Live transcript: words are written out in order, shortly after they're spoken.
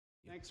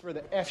Thanks for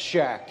the F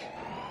Shack.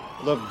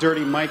 Love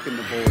Dirty Mike and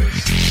the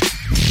boys.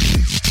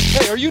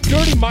 Hey, are you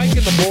Dirty Mike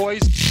and the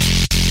boys?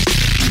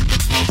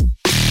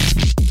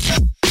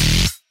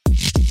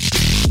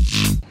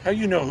 How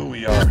you know who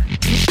we are?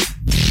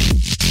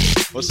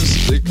 What's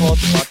this? They call it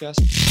the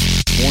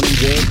podcast? Morning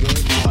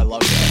Good. Oh, I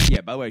love that.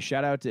 Yeah, by the way,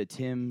 shout out to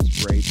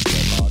Tim's Great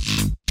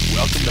Box.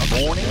 Welcome to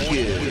Morning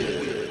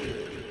Good.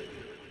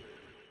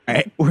 All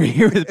right, we're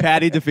here with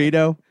Patty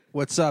DeFito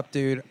What's up,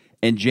 dude?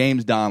 and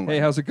James Donlin. Hey,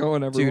 how's it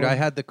going, everyone? Dude, I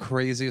had the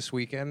craziest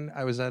weekend.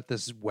 I was at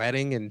this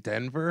wedding in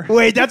Denver.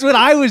 Wait, that's what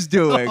I was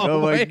doing.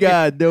 Oh my wait.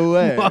 God, no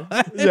way.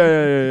 What?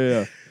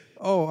 Yeah.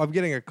 Oh, I'm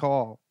getting a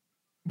call.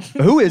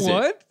 Who is it?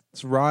 What?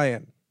 It's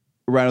Ryan.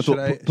 Ryan Should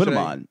O'Toole. I- Put him should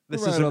I- on.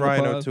 This Ryan isn't on the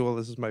Ryan pod. O'Toole.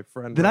 This is my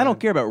friend. Then I Ryan. don't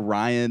care about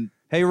Ryan.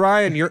 Hey,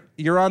 Ryan,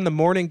 you're on the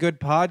Morning Good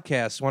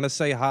podcast. Want to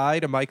say hi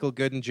to Michael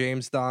Good and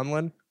James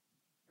Donlin?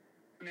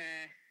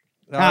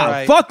 All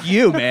right. Fuck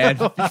you, man.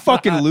 You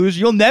fucking loser.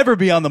 You'll never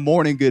be on the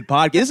Morning Good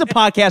podcast. This is a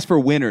podcast for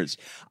winners.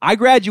 I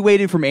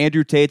graduated from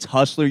Andrew Tate's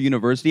Hustler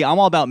University. I'm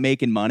all about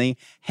making money.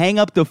 Hang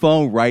up the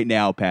phone right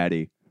now,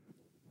 Patty.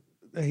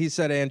 He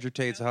said Andrew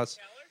Tate's house.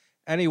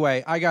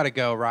 Anyway, I gotta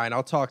go, Ryan.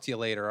 I'll talk to you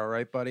later. All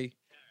right, buddy.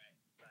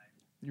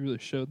 You really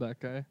showed that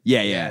guy.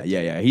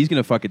 Yeah. He's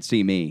going to fucking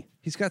see me.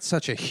 He's got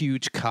such a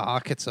huge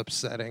cock. It's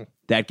upsetting.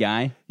 That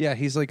guy? Yeah,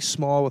 he's like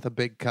small with a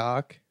big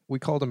cock. We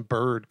called him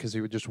Bird because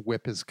he would just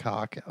whip his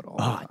cock out all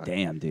Oh, the time.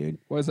 damn, dude.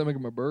 Why does that make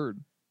him a bird?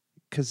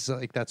 Because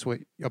like that's what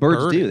a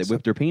Birds bird do. is. They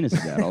whip their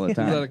penises out all the Is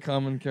that time. a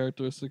common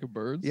characteristic of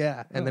birds?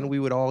 Yeah, and then we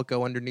would all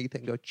go underneath it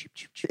and go cheep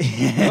cheep cheep.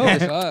 Oh,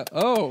 shot.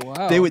 Oh,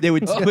 wow. They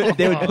would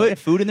put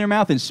food in their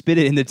mouth and spit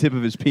it in the tip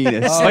of his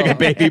penis Oh. like a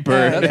baby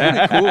bird.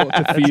 That's pretty cool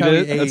to feed how he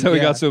it. That's ate, how he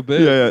yeah. got so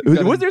big. Yeah.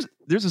 Got him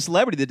There's a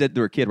celebrity that did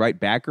to her kid, right?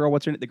 Batgirl.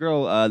 What's her name? The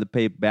girl that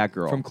played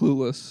Batgirl. from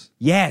Clueless.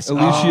 yes,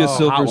 Alicia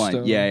hot one.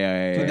 Silverstone.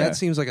 Yeah. Dude, that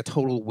seems like a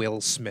total Will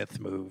Smith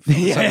move.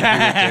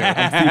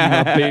 Yeah. Feeding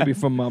my baby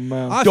from my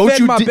mouth. I Don't fed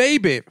you my di-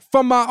 baby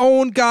from my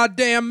own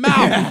goddamn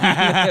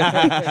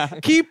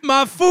mouth. Keep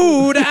my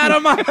food out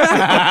of my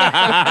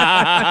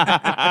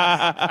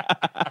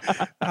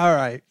mouth. All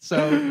right,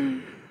 so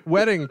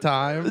wedding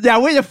time. Yeah,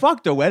 wait the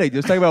fuck the wedding.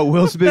 Just talking about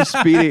Will Smith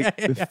speeding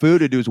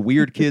food into his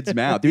weird kid's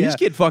mouth. Dude, Yeah. this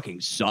kid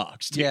fucking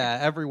sucks. Dude. Yeah,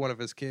 every one of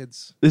his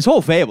kids. This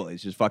whole family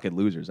is just fucking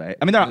losers. I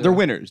mean, they're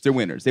winners. They're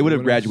winners. They would have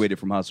Winners. graduated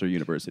from Hustler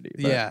University.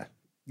 but-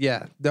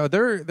 Yeah. No,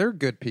 they're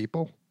good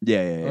people.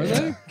 Yeah. Are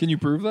they? Can you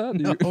prove that?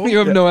 No. You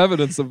have no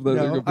evidence of that.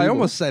 No, I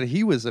almost said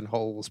he was in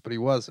holes, but he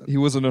wasn't. He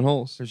wasn't in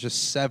holes. There's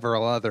just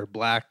several other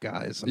black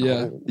guys in Yeah.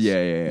 holes.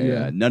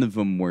 Yeah. None of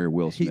them were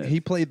Will Smith. He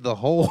played the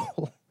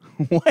hole.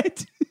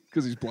 what?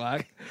 Because he's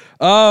black?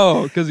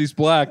 Oh, because he's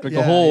black. Like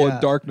Yeah, a hole yeah.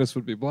 in darkness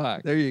would be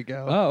black. There you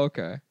go. Oh,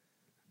 okay.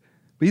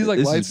 But he's like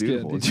This is light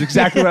beautiful. skinned. It's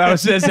exactly what I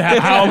was saying.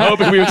 How I'm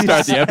hoping we would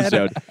start the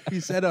episode.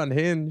 He said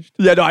unhinged.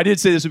 Yeah, no, I did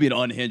say this would be an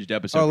unhinged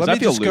episode. Oh, 'cause let I me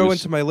feel just go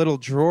loose. into my little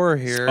drawer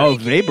here. Oh,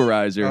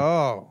 vaporizer.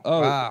 Oh,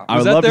 Oh. wow. I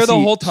Was would that love there to the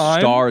see whole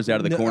time? stars out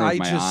of the No, corner I of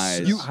my just,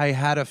 eyes. I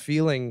had a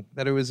feeling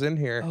that it was in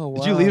here. Oh,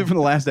 wow. Did you leave it from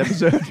the last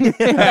episode?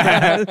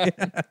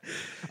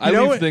 I You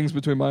know leave what- things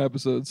between my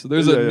episodes. So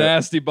there's Yeah, a yeah.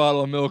 nasty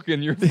bottle of milk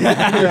in your fridge.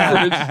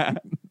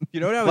 You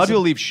know what I A was? lot of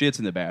people leave shits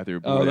in the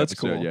bathroom. Oh, before the that's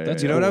episode. cool. Yeah,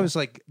 That's You yeah, know what yeah. I was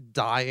like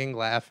dying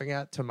laughing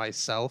at to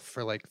myself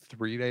for like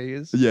 3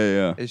 days?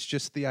 Yeah. It's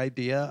just the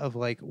idea of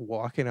like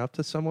walking up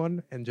to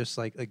someone and just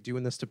like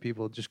doing this to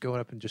people, just going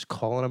up and just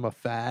calling them a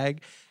fag,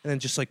 and then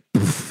just like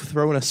poof,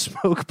 throwing a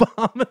smoke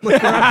bomb and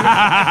like,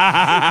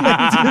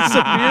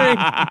 disappearing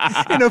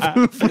in a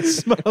poof of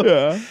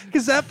smoke.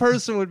 Because that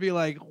person would be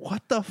like,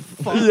 "What the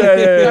fuck?" Yeah.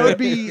 That would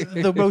be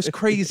the most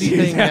crazy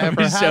thing to That'd ever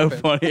be so happen.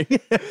 funny.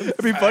 It'd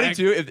be funny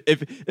too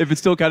if it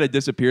still kind of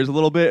disappears a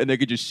little bit and they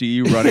could just see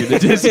you running the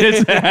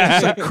distance.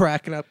 Just like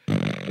cracking up.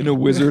 In a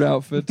wizard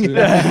outfit, too.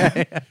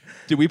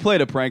 Dude, we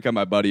played a prank on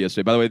my buddy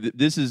yesterday. By the way,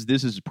 this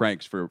is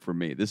pranks for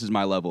me. This is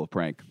my level of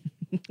prank.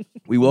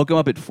 We woke him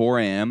up at 4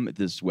 a.m. at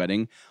this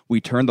wedding. We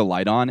turned the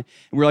light on, and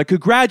we're like,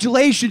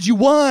 "Congratulations, you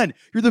won!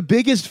 You're the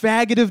biggest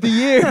faggot of the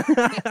year!"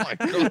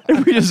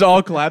 And we just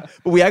all clapped,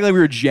 but we act like we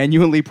were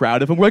genuinely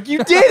proud of him. We're like,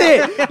 "You did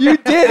it! You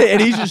did it!"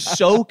 And he's just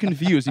so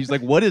confused. He's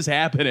like, "What is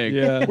happening?"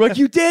 Yeah. We're like,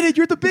 "You did it!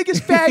 You're the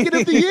biggest faggot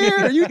of the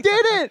year! You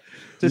did it!"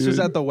 This was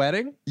at the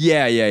wedding.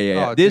 Yeah.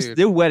 Oh, This dude.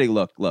 the wedding.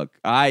 Look.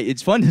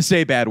 It's fun to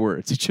say bad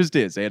words. It just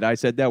is, and I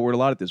said that word a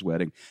lot at this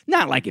wedding.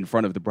 Not like in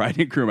front of the bride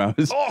and groom. I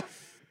was, I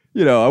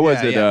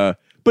wasn't. yeah.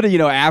 But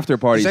after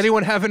parties. Does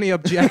anyone have any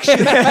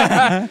objection?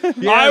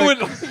 I would.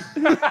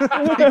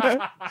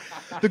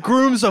 The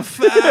groom's a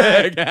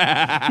fag.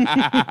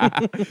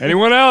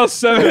 Anyone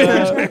else? Well,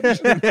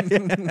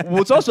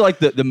 it's also like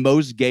the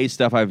most gay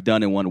stuff I've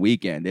done in one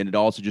weekend, and it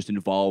also just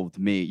involved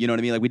me. You know what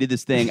I mean? Like we did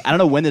this thing. I don't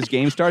know when this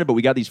game started, but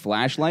we got these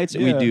flashlights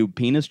and we Yeah. do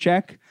penis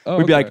check. Oh,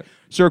 We'd be okay. like,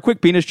 "Sir,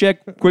 quick penis check.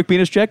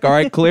 All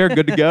right, clear,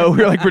 good to go."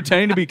 We're like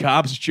pretending to be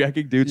cops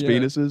checking dudes' Yeah.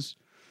 penises.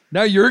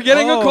 Now you're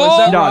getting a Oh, is call.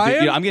 that No, Ryan?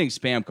 dude, I'm getting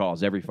spam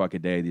calls every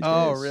fucking day these days.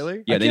 Oh,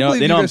 really? Yeah, I they can't know believe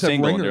they you know I'm guys have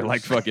single. And they're ringers.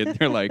 like fucking.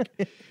 They're like,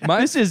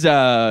 My- this is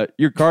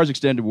your car's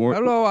extended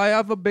warranty. Hello, I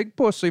have a big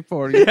pussy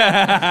for you.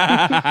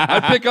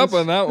 I pick up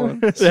on that one.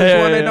 This is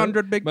Yeah, yeah,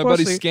 1-800 big My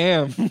buddy pussy.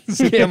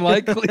 Scam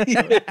Likely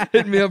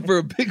hit me up for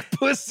a big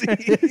pussy.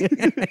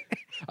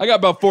 I got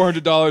about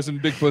 $400 in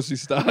big pussy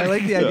stock. I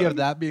like the idea of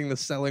that being the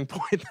selling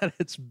point, that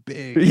it's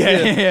big.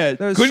 Yeah.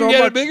 There's Couldn't so get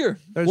much, it bigger.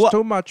 There's Well-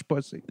 too much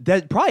pussy.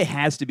 That probably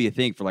has to be a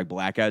thing for like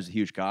black guys with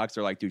huge cocks.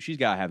 They're like, dude, she's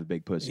gotta have a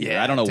big pussy.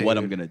 Yeah, I don't know what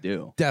dude. I'm gonna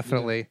do.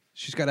 Definitely.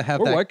 She's got to have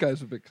Or that. white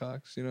guys with big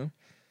cocks, you know?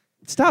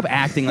 Stop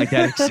acting like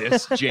that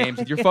exists, James,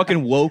 with your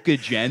fucking woke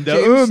agenda.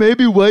 James-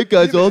 Maybe white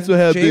guys also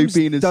have James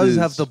big penises. does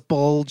have the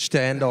bulge to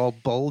end all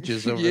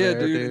bulges over Yeah,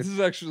 there, dude. This is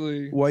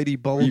actually...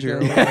 Whitey Bulger.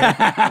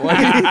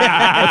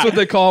 That's what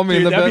they call me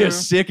in Dude, the that'd be a bedroom.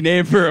 sick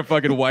name for a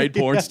fucking white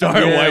porn star.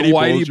 Yeah, Whitey, Whitey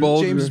Bulger.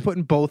 Bulger. James is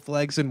putting both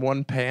legs in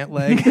one pant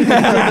leg.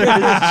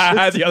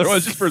 The other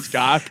one's just for his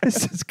cock.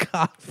 This is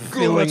cock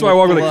Cool, filling that's why I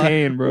walk with a blood.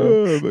 cane, bro.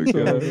 Oh my That's why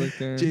I god. walk with a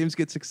cane. James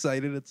gets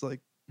excited. It's like,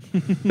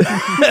 Just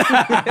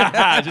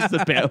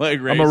the pant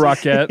leg race. I'm a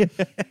rocket.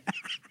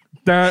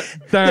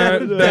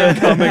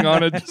 Coming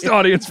on an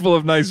audience full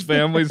of nice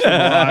families from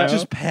Ohio.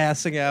 just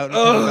passing out and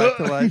coming back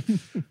to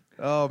life.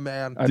 Oh,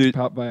 man. I Dude,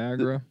 pop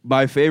Viagra.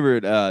 My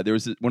favorite, there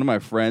was one of my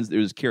friends, there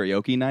was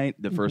karaoke night,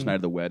 the first night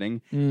of the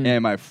wedding.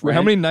 And my friend.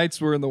 How many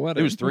nights were in the wedding?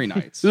 It was 3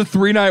 nights. It was a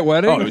 3-night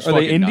wedding? Oh, it was Are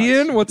they fucking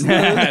Indian? nuts. What's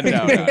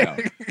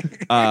the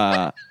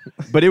no.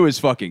 But it was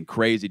fucking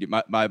crazy, dude.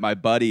 My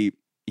buddy,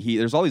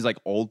 there's all these like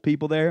old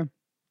people there.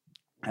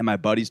 And my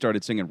buddy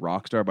started singing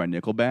Rockstar by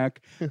Nickelback.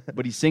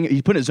 But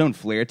he put his own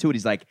flair to it.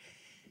 He's like,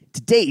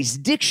 today's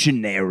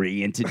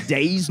dictionary and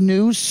today's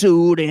new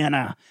suit and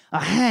a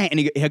hat. And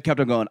he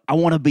kept on going, I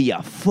want to be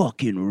a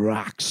fucking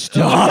rock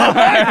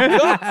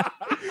star.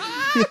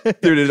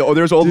 Dude,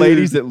 there's old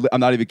ladies that, I'm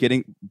not even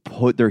kidding,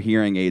 put their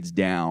hearing aids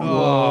down.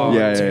 Oh,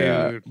 yeah.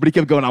 dude. But he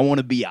kept going, I want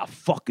to be a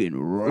fucking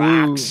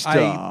rock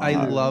star. I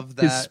love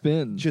that. His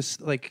spin.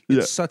 Just like, Yeah.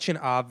 it's such an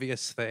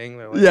obvious thing.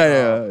 They're like,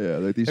 Yeah.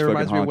 Like these It fucking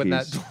reminds me of when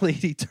honkies. that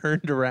lady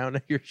turned around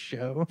at your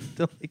show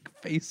to like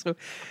face.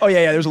 Oh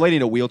yeah. There was a lady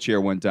in a wheelchair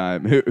one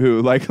time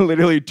who like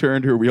literally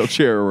turned her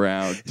wheelchair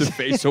around to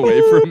face away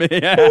from me.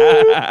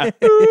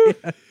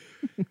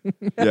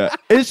 Yeah,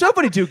 it's so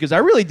funny too because I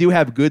really do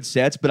have good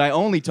sets, but I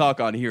only talk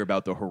on here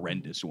about the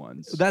horrendous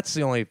ones. That's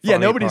the only. Yeah,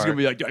 funny nobody's part. gonna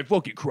be like, I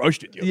fucking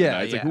crushed it the other Yeah,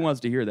 night. It's like, yeah. who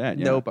wants to hear that?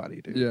 Yeah.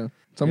 Nobody, dude. Yeah.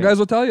 Some guys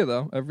will tell you,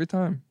 though, every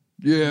time.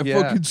 Yeah,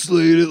 Yeah. fucking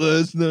slayed it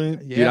last night.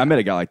 Yeah. Dude, I met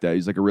a guy like that.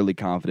 He's like a really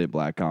confident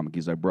black comic.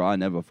 He's like, bro, I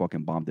never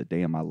fucking bombed a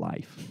day in my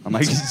life. I'm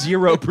like,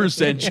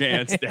 0%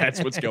 chance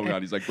that's what's going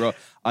on. He's like, bro,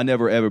 I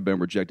never ever been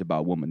rejected by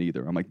a woman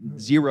either. I'm like,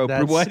 0%.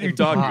 That's What are you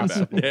talking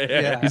impossible. about?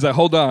 Yeah. He's like,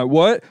 hold on.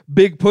 What?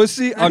 Big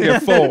pussy? I'll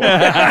get 4.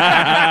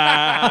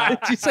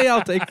 Did you say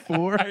I'll take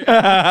 4?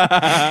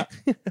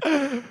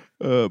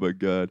 Oh my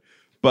god.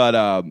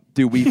 But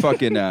dude, we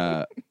fucking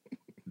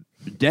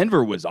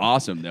Denver was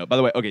awesome though. By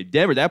the way, okay,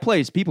 Denver, that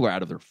place, people are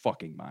out of their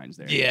fucking minds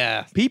there.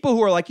 Yeah. People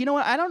who are like, you know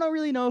what, I don't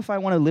really know if I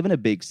want to live in a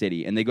big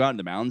city, and they go out in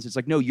the mountains. It's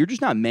like, no, you're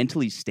just not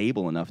mentally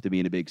stable enough to be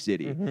in a big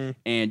city,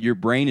 and your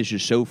brain is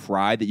just so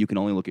fried that you can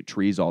only look at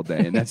trees all day,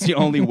 and that's the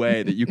only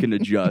way that you can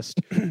adjust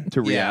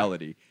to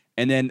reality.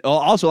 And then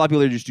also a lot of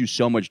people just do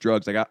so much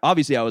drugs. Like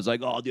obviously I was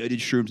like, oh, dude, I did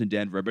shrooms in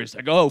Denver, but it's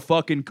like, oh,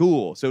 fucking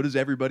cool. So does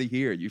everybody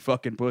here. You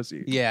fucking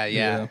pussy. Yeah.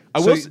 Yeah.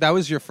 That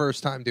was your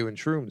first time doing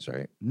shrooms,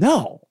 right?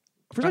 No.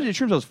 First time I did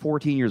shrooms, I was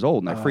 14 years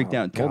old, and I freaked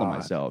out and told on God.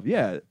 myself.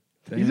 Yeah.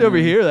 He's over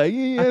here like,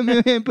 yeah, I'm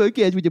in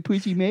podcast with the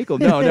pussy Mako.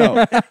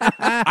 No.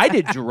 I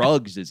did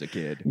drugs as a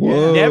kid.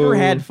 Whoa. Never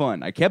had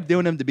fun. I kept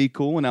doing them to be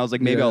cool, and I was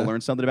like, maybe Yeah. I'll learn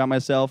something about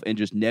myself, and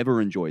just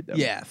never enjoyed them.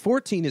 Yeah.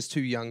 14 is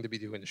too young to be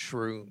doing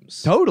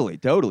shrooms.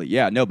 Totally.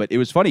 Yeah, no, but it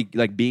was funny,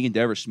 like being in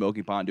Denver,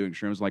 smoking pot and doing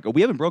shrooms. Like, oh,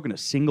 we haven't broken a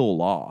single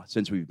law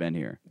since we've been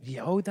here.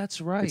 Yeah, oh, that's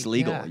right. It's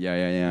legal.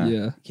 Yeah.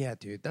 Yeah. Yeah,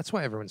 dude. That's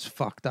why everyone's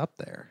fucked up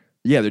there.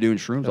 Yeah, they're doing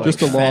shrooms. all Just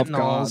the the time. law of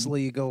Fentanyl's God.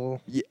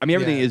 legal. Yeah, I mean,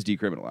 everything Yeah. is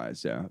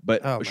decriminalized, yeah. But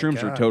Oh my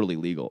shrooms are God. totally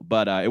legal.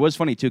 But it was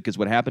funny too because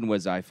what happened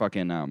was I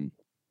fucking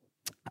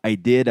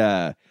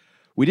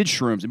we did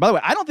shrooms. And by the way,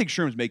 I don't think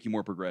shrooms make you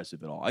more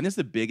progressive at all. And that's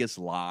the biggest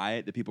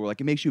lie that people were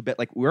like, it makes you bet.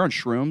 Like we were on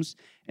shrooms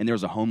and there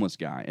was a homeless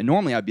guy, and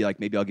normally I'd be like,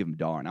 maybe I'll give him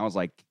 $1. And I was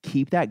like,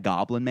 keep that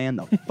goblin man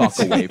the fuck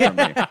away from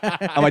me.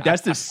 I'm like,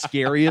 that's the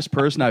scariest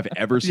person I've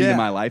ever seen Yeah. in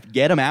my life.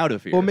 Get him out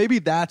of here. Well, maybe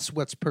that's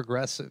what's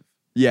progressive.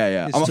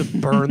 yeah. Is to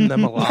burn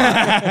them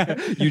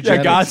alive.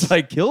 Yeah, God's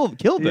like, kill them.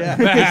 Yeah.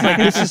 It's like,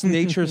 this is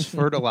nature's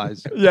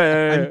fertilizer.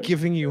 Yeah. I'm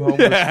giving you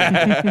homeless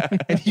people.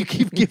 And you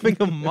keep giving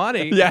them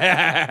money.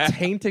 Yeah.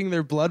 Tainting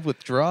their blood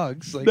with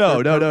drugs. Like,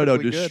 No. they're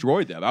perfectly good.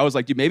 Destroyed them. I was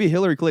like, dude, maybe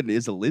Hillary Clinton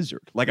is a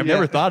lizard. Like, I've Yeah.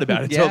 never thought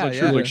about it until Yeah, the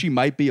truth. yeah. Like, she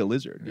might be a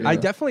lizard. Yeah. I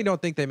definitely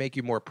don't think they make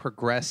you more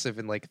progressive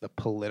in like the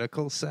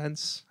political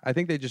sense. I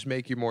think they just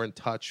make you more in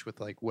touch with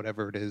like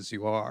whatever it is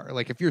you are.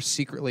 Like if you're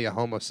secretly a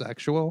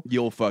homosexual,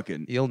 You'll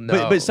fucking. you'll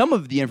know. But some of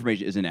of the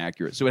information isn't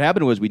accurate. So what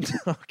happened was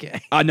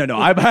Okay. no.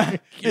 I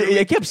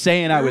kept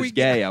saying I was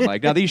gay. I'm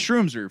like, now these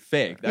shrooms are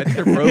fake. I think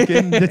they're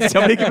broken. Did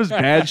somebody give us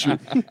bad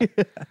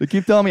shrooms? They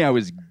keep telling me I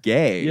was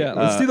gay. Yeah,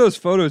 let's see those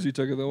photos you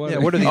took of the wedding.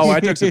 Yeah, what are these? Oh, I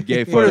took some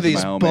gay photos. What are of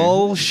these my homie.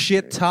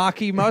 bullshit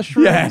talkie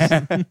mushrooms?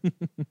 Yeah.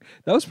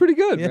 That was pretty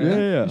good, man.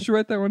 Yeah. You should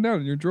write that one down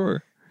in your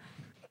drawer.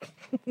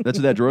 That's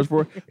what that drawer's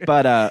for.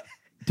 But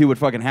dude, what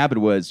fucking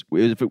happened was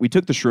we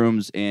took the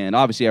shrooms, and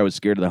obviously I was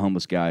scared of the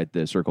homeless guy at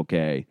the Circle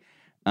K.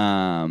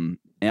 And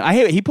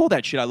he pulled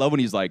that shit. I love when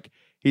he's like,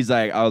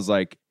 I was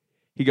like,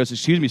 he goes,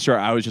 "Excuse me, sir."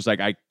 I was just like,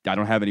 I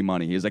don't have any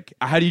money. He's like,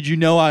 "How did you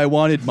know I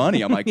wanted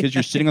money?" I'm like, "Because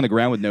you're sitting on the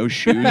ground with no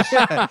shoes,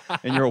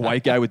 and you're a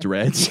white guy with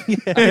dreads."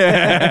 Excuse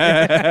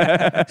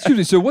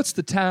me, so what's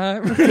the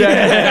time?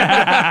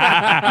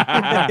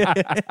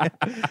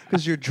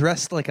 Because you're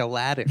dressed like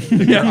Aladdin.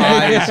 Your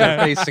eyes are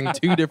facing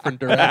two different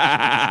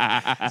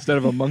directions. Instead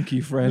of a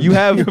monkey friend, You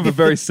have- a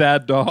very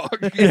sad dog.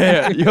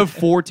 Yeah, you have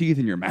 4 teeth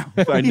in your mouth.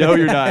 I know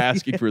you're not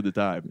asking for the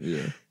time.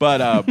 Yeah. But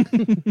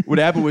what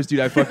happened was, dude,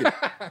 I fucking.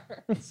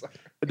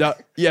 No,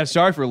 yeah,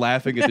 sorry for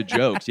laughing at the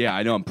jokes. Yeah,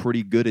 I know I'm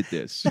pretty good at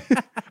this.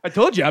 I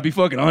told you I'd be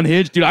fucking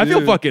unhinged, dude. I feel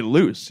Dude. fucking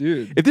loose.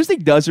 Dude. If this thing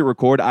doesn't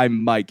record, I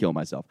might kill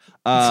myself.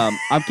 I'm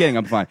kidding.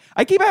 I'm fine.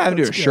 I keep having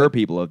to assure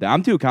people of that.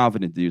 I'm too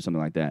confident to do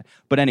something like that.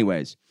 But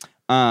anyways,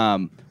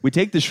 we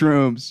take the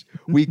shrooms.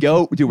 We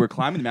go, dude. We're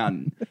climbing the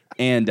mountain,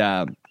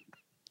 and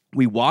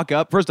we walk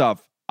up. First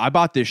off, I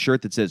bought this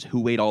shirt that says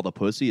 "Who ate all the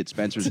pussy?" at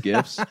Spencer's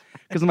Gifts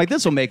because I'm like,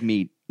 this will make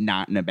me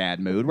not in a bad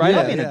mood, right?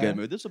 I'll be in a good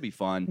mood. This will be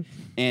fun.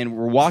 And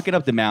we're walking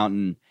up the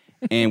mountain,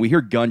 and we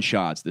hear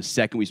gunshots the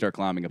second we start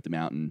climbing up the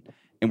mountain.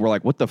 And we're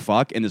like, what the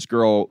fuck? And this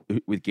girl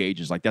with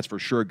gauges, like, that's for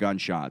sure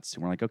gunshots.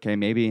 And we're like, okay,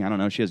 maybe, I don't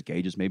know. She has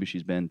gauges. Maybe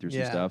she's been through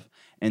some stuff.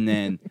 And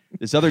then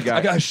this other guy.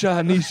 I got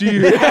shot in each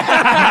ear.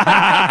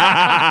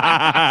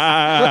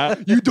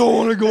 You don't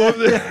want to go up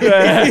there.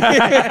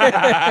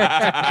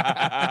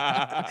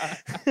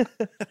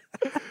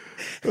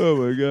 Oh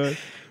my god!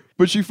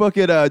 But she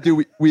fucking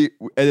dude. We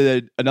and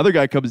then another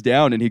guy comes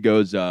down and he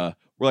goes, we're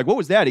like, what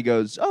was that? He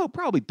goes, oh,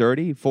 probably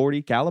 30,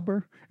 40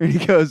 caliber. And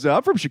he goes,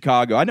 I'm from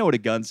Chicago. I know what a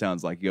gun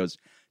sounds like. He goes,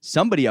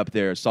 somebody up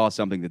there saw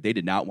something that they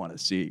did not want to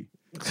see.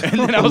 And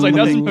then I was like,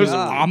 that's the most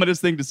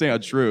ominous thing to say on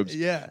shrooms.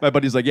 Yeah. My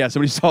buddy's like, yeah,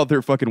 somebody saw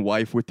their fucking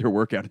wife with their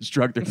workout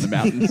instructor in the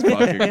mountains.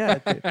 Fucking. Yeah,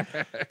 dude.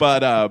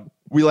 But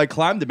we like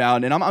climbed the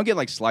mountain, and I'm getting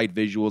like slight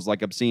visuals,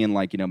 like I'm seeing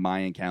like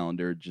Mayan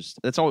calendar. Just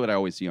that's all that I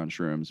always see on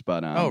shrooms.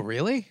 But Oh,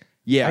 really?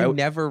 yeah, I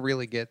never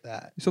really get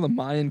that. You saw the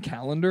Mayan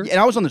calendar? and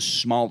I was on the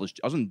smallest.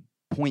 I was on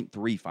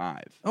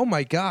 0.35. Oh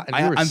my god! And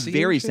you were I'm seeing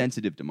very shit?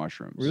 sensitive to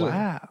mushrooms. Really?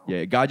 Wow.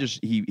 Yeah, God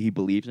just he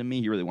believes in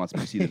me. He really wants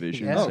me to see the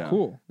vision. Yeah. Oh, so-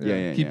 cool.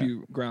 Yeah, Keep yeah.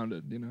 you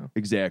grounded, you know.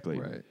 Exactly.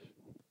 Right.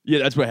 Yeah,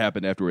 that's what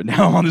happened afterward.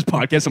 Now I'm on this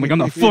podcast. I'm like, I'm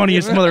the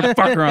funniest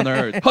motherfucker on the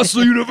earth.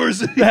 Hustle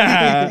University.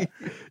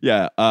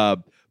 Yeah.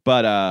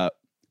 But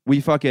we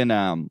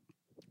fucking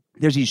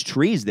there's these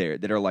trees there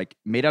that are like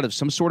made out of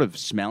some sort of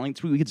smelling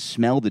tree. We could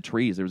smell the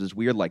trees. There was this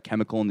weird like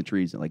chemical in the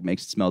trees that like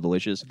makes it smell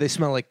delicious. They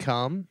smell like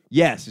cum.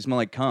 Yes, they smell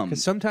like cum.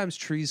 Because sometimes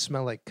trees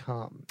smell like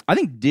cum. I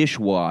think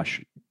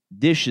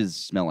dishes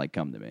smell like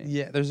cum to me.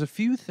 Yeah, there's a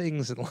few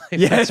things in life.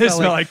 Yeah, that they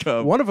smell like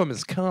cum. One of them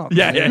is cum.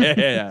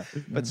 Yeah.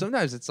 But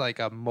sometimes it's like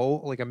a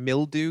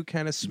mildew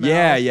kind of smell.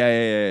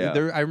 Yeah.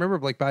 There, I remember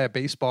like by a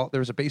baseball. There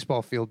was a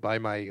baseball field by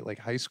my like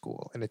high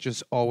school, and it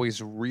just always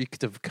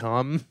reeked of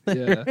cum.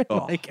 Yeah.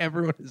 Like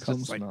everyone is Cum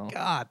just smell. like,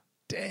 God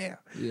damn.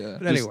 Yeah.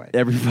 But anyway,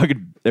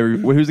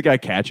 Who's the guy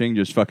catching?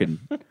 Just fucking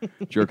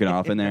jerking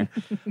off in there.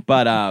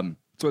 But That's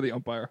where the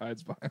umpire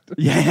hides behind it.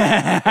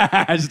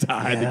 yeah, I just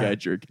hide the guy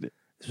jerking it.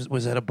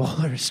 was that a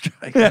ball or a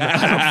strike?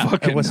 I don't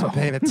fucking I wasn't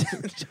know. paying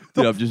attention.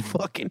 Dude, I'm just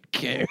fucking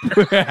care.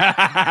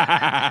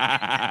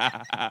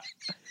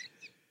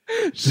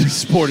 This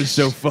sport is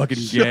so fucking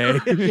gay.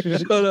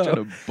 Shut Trying up.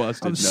 to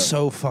bust I'm his nut.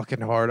 so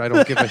fucking hard. I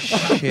don't give a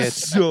shit.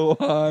 So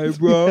high,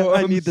 bro.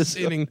 I need this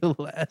inning to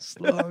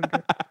last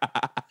longer.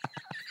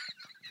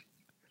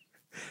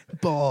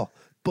 Ball.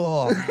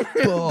 Ball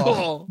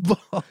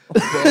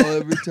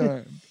every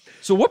time.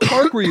 So what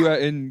park were you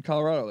at in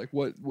Colorado? Like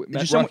what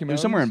Just Rocky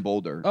somewhere in Mountains?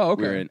 Boulder. Oh,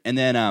 okay. we were in. And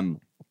then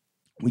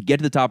we get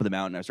to the top of the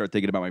mountain. I start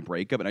thinking about my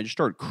breakup, and I just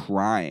start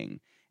crying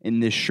in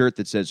this shirt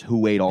that says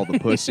 "Who ate all the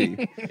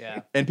pussy?"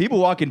 Yeah. And people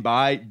walking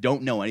by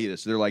don't know any of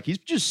this. So they're like, he's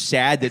just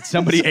sad that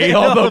somebody ate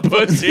all the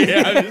pussy.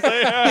 I'm just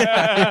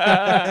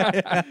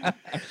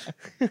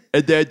like,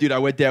 and then, dude, I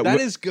went down. That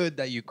is good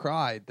that you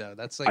cried though.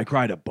 That's like I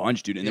cried a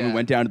bunch, dude. And then we Yeah.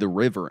 went down to the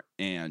river,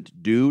 and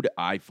dude,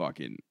 I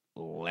fucking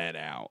let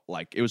out.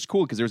 Like, it was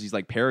cool because there was these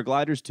like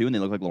paragliders too, and they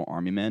look like little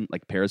army men,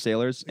 like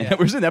parasailers. And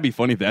we're saying that'd be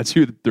funny if that's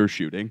who they're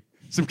shooting.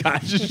 Some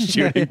guys just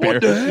shooting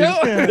What the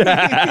hell?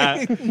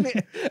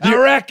 The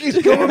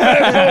Iraqis coming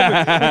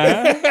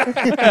back.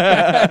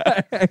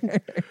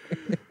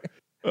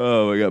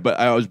 Oh my god! But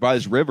I was by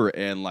this river,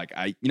 and like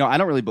I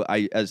don't really,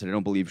 as I said, I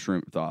don't believe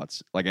shrimp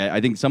thoughts. Like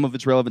I think some of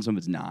it's relevant, some of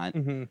it's not.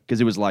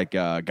 Because it was like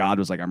God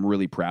was like, "I'm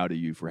really proud of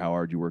you for how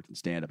hard you worked in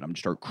stand up." And I'm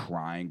just start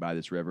crying by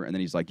this river, and then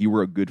he's like, "You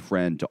were a good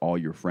friend to all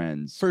your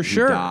friends For who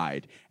sure.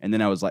 died." And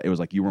then it was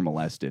like you were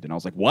molested, and I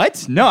was like,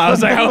 "What? No, I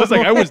was like,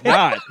 I was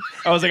not.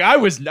 I was like,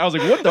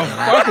 what the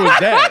fuck was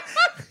that?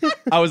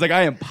 I was like,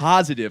 I am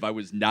positive I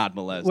was not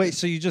molested. Wait,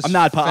 so you just I'm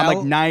not. I'm like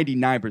felt-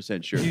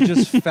 99% sure. You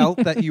just felt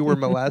that you were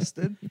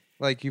molested?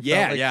 Like you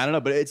felt like, I don't know,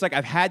 but it's like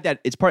I've had that.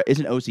 It's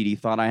an OCD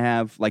thought I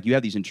have. Like you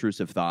have these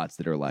intrusive thoughts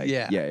that are like,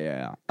 yeah.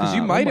 Because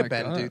you might my have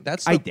been, God. dude.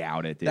 I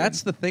doubt it. Dude.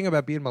 That's the thing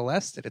about being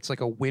molested. It's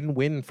like a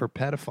win-win for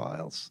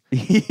pedophiles.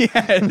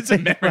 it's a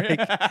memory.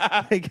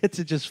 They get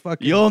to just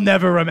fucking. You'll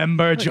never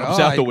remember. Jumps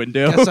out the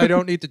window. Guess I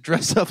don't need to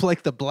dress up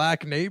like the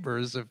black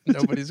neighbors if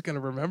nobody's gonna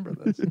remember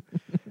this.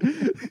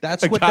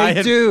 That's what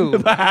they do.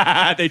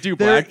 They do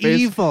They're blackface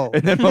evil.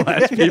 and then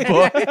molest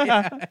people.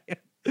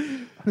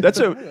 That's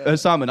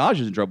Hassan Minaj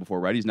is in trouble for,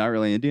 right? He's not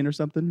really Indian or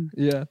something.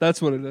 Yeah,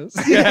 that's what it is.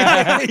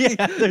 I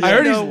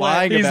heard he's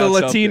lying. He's a about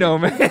Latino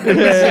something.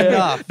 man.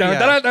 Enough,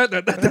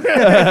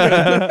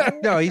 Dun-dun-dun-dun-dun.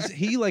 No,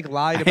 he like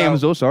lied I am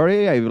about. so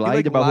sorry. I He lied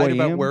like about lied who I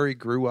about am. where he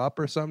grew up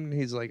or something.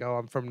 He's like, "Oh,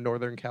 I'm from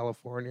Northern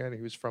California," and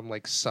he was from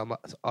like some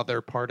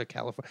other part of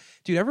California.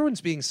 Dude,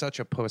 everyone's being such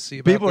a pussy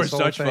about People are this whole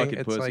such thing. fucking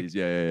It's pussies.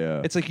 Like,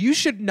 Yeah. it's like you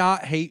should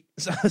not hate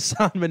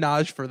Hassan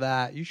Minaj for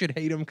that. You should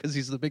hate him because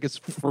he's the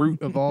biggest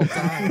fruit of all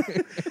time.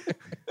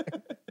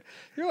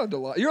 You're allowed to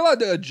lie. You're allowed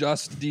to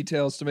adjust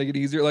details to make it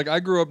easier. Like I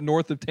grew up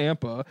north of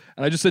Tampa,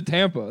 and I just said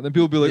Tampa, and then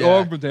people be like, Yeah. "Oh,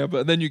 I'm from Tampa,"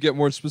 and then you get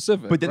more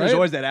specific. But then right? there's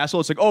always that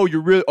asshole. It's like, oh,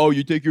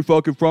 you think you're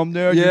fucking from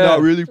there? You're Yeah.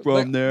 not really from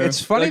Like, there.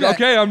 It's funny like,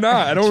 that okay, I'm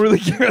not. I don't really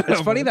care.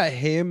 it's funny that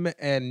him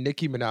and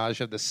Nicki Minaj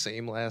have the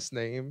same last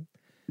name.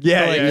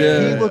 yeah, Like,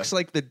 yeah. he looks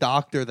like the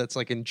doctor that's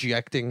like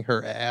injecting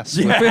her ass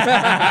with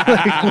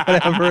like,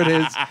 whatever it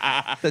is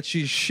that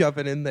she's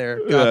shoving in there.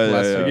 God Yeah,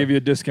 bless yeah, her. I gave you a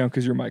discount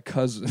because you're my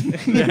cousin.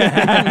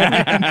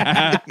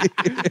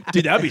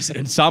 Dude, that'd be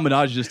and Sam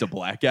Minaj is just a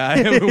black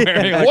guy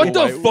wearing like, What a the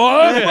white-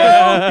 fuck,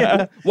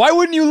 bro? Why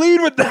wouldn't you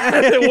lead with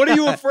that? What are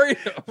you afraid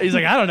of? He's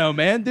like, I don't know,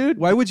 man, dude.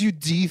 Why would you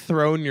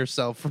dethrone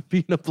yourself from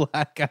being a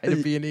black guy to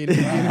be an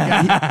Indian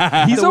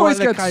guy? He's The always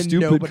one that got kind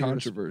stupid nobody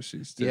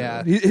controversies. Too.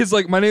 Yeah. His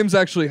like, my name's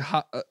actually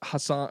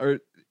Hassan, or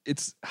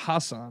it's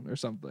Hassan or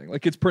something.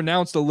 Like it's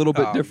pronounced a little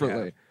bit Oh,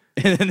 differently.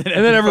 and And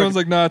then everyone's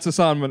like, "No, it's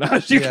Hassan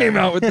Minaj." You Yeah. came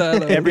out with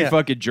that. Every Yeah.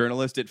 fucking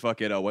journalist at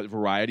fucking what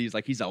Variety is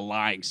like, he's a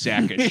lying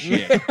sack of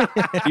shit.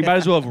 He might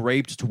as well have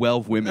raped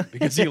 12 women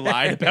because he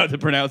lied about the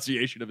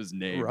pronunciation of his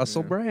name.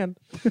 Russell Brand.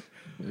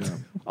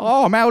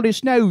 Oh, I'm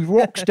Aldous now,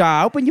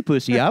 Rockstar. Open your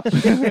pussy up.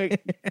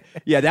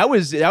 Yeah, that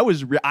was.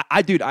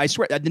 Dude, I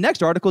swear, the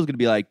next article is gonna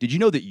be like, "Did you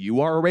know that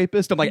you are a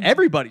rapist?" I'm like,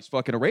 everybody's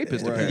fucking a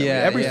rapist. Right. Apparently. Yeah,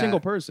 every yeah. single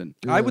person.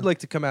 I would like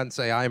to come out and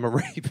say I'm a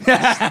rapist.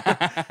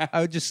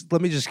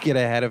 Let me just get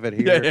ahead of it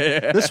here.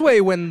 Yeah. This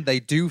way, when they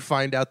do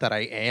find out that I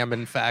am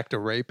in fact a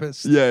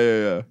rapist,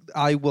 Yeah.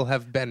 I will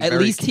have been. At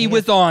very least he can-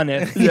 was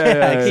honest. Yeah,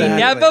 exactly. He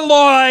never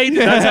lied.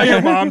 That's how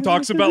your mom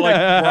talks about like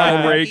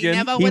Ronald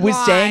Reagan. He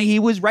was saying he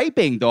was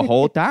raping the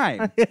whole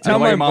time. Tell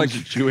my my- mom's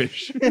like-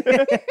 Jewish.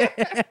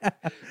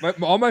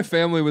 All my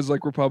family was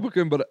like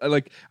Republican, but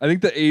I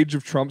think the age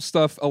of Trump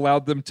stuff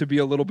allowed them to be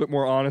a little bit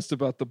more honest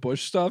about the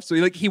Bush stuff. So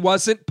he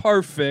wasn't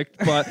perfect,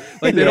 but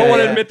like they don't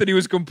want to admit that he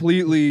was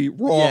completely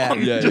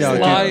wrong, Yeah, just yeah.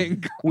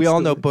 lying. We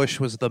all know Bush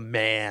was the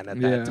man at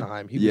Yeah. that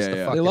time. He Yeah, was the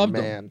yeah. fucking They loved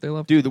man. him. They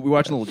loved Dude, we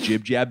watching little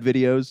jib jab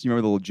videos. You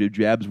remember the little jib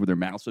jabs where their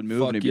mouths would move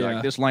Fuck and it'd be yeah.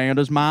 like, "This land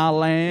is my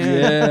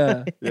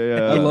land." Yeah.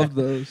 Yeah. I loved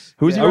those.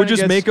 Who's he I would running just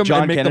against? make them John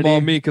and make them Kennedy?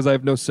 all me because I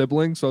have no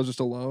siblings, so I was just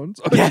alone.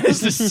 So That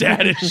is the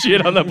saddest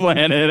shit on the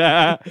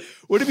planet.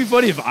 Would it be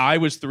funny if I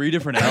was 3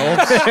 different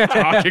elves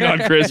talking on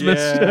Christmas?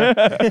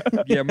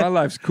 yeah, my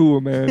life's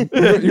cool, man.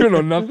 You don't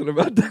know nothing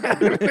about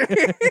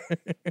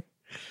that.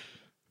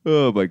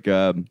 Oh my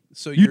god.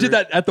 So You did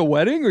that at the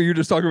wedding, or you're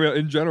just talking about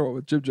in general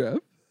with Jib Jab?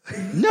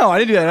 No, I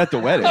didn't do that at the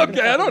wedding.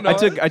 Okay, I don't know.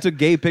 I took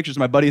gay pictures of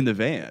my buddy in the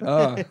van.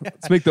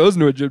 Let's make those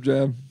into a Jib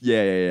Jab.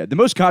 Yeah. The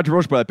most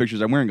controversial part of that picture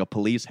is I'm wearing a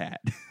police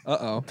hat.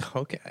 Uh-oh.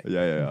 Okay.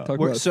 Yeah. Talk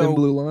Were- about so thin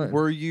blue line.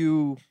 were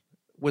you?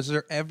 Was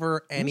there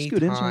ever any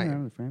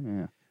time?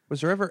 Yeah.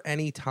 Was there ever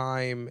any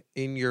time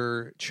in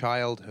your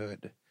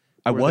childhood?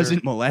 I were there-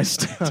 wasn't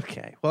molested.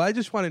 Okay. Well, I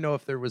just want to know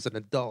if there was an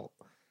adult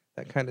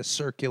that kind of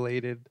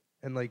circulated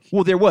and like.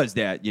 Well, there was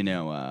that,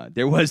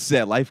 there was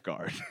that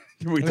lifeguard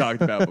we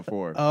talked about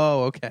before.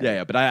 Oh, okay.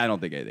 Yeah, but I don't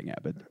think anything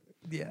happened.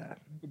 Yeah.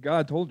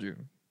 God told you.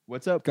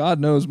 What's up? God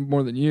knows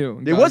more than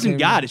you. It wasn't came-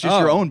 God. It's just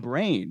your Oh. own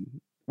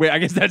brain. Wait, I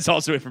guess that's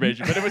also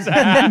information, but it was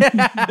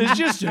it's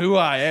just who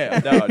I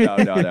am.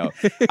 No.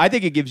 I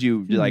think it gives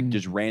you like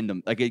just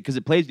random, like because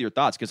it plays to your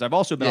thoughts. Because I've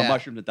also been on Yeah.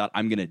 mushrooms and thought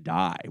I'm gonna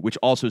die, which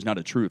also is not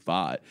a true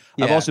thought.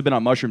 I've Yeah. also been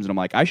on mushrooms and I'm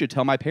like, I should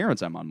tell my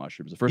parents I'm on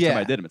mushrooms. The first time Yeah.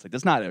 I did them, it's like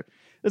that's not a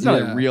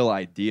real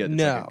idea. That's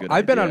No, like a good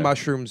I've been on idea.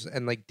 mushrooms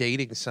and like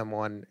dating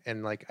someone,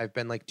 and like I've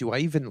been like, do I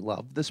even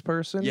love this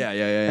person? Yeah.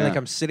 And like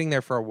I'm sitting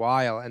there for a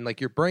while, and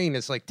like your brain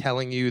is like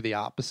telling you the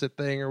opposite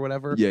thing or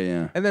whatever.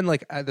 Yeah. And then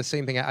like the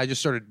same thing, I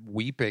just started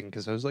weeping weeping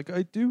because I was like,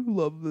 I do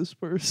love this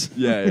person.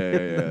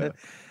 Yeah.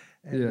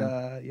 And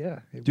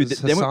it Dude, was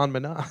then we- Hassan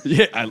Minaj.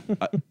 Yeah.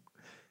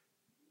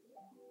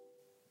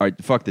 All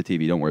right, fuck the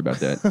TV. Don't worry about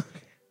that. I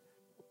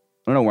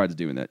don't know why it's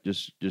doing that.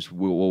 Just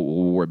we'll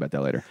worry about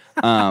that later.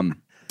 I'm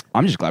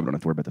just glad we don't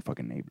have to worry about the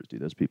fucking neighbors,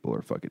 dude. Those people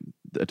are fucking.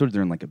 I told you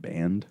they're in like a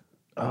band.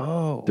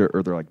 Oh. They're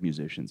like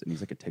musicians, and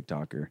he's like a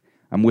TikToker.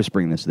 I'm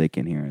whispering this so they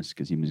can hear us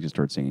because he was gonna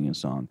start singing a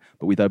song.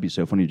 But we thought it'd be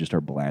so funny to just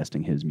start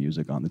blasting his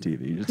music on the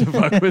TV just to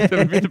fuck with him.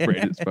 It'd be the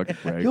greatest fucking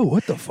prank. Yo,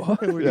 what the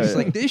fuck? We're just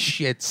like, this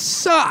shit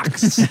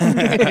sucks.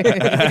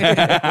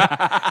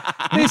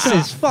 This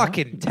is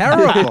fucking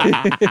terrible.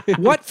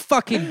 What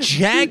fucking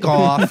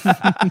jagoff?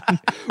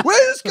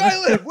 Where does this guy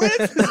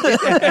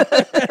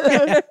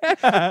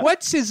live?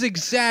 What's his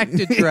exact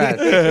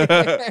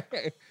address?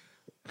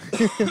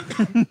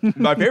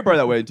 My favorite part of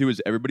that way too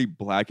is everybody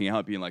blacking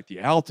out, being like, "The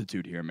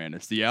altitude here, man.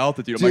 It's the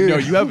altitude." I'm like, "No,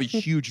 you have a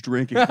huge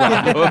drinking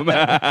problem."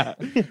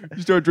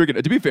 You start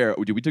drinking. To be fair,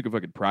 we took a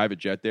fucking private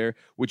jet there,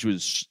 which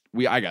was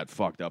I got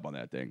fucked up on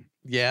that thing.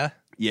 Yeah.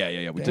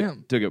 Yeah. We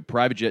Damn. took a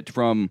private jet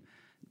from.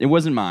 It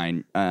wasn't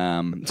mine.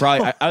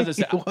 Probably. I was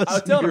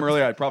telling him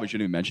earlier. I probably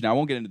shouldn't even mention it. I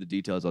won't get into the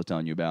details I was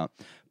telling you about.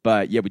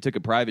 But yeah, we took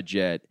a private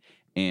jet,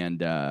 and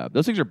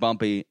those things are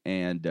bumpy,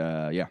 and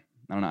yeah.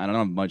 I don't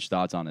have much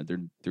thoughts on it.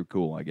 They're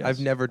cool, I guess. I've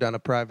never done a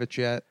private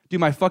jet.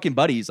 Dude, my fucking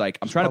buddy, he's like,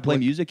 I'm trying to play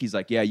Public. music. He's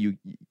like, yeah,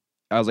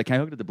 I was like, can I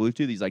hook it to the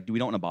Bluetooth? He's like, dude, we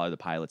don't want to bother the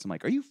pilots. I'm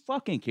like, are you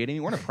fucking kidding me?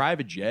 We're in a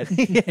private jet,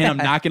 and I'm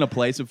not going to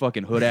play some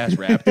fucking hood-ass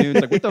rap tunes.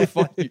 Like, what the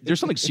fuck? There's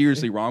something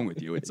seriously wrong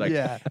with you. It's like,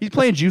 he's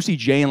playing Juicy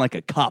J in like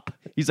a cup.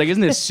 He's like,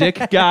 isn't this sick,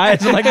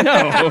 guys? I'm like,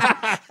 no,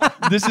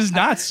 this is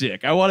not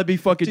sick. I want to be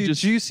fucking Dude,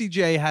 just... Juicy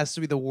J has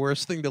to be the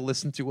worst thing to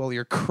listen to while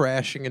you're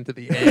crashing into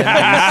the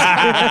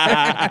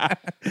Andes.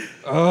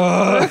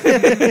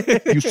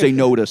 You say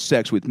no to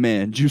sex with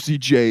men. Juicy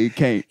J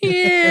can't.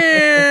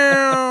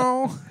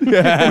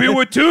 We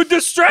were too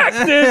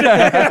distracted.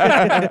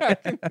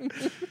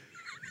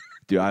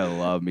 Dude, I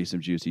love me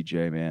some Juicy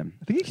J, man.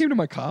 I think he came to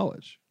my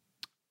college.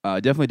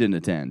 Definitely didn't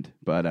attend,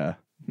 but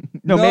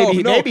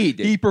maybe he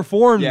did. He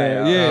performed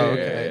Yeah,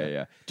 there.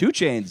 yeah. 2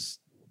 Chainz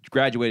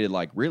graduated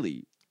like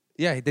really.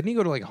 Yeah, didn't he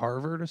go to like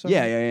Harvard or something?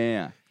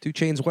 Yeah. 2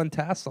 Chainz, 1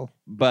 tassel.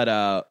 But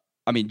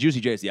I mean, Juicy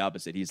J is the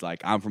opposite. He's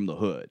like, I'm from the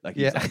hood. Like,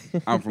 he's like,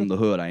 I'm from the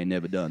hood. I ain't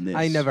never done this.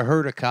 I ain't never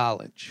heard of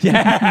college. Who's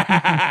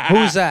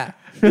that?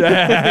 Did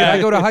I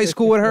go to high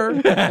school with her?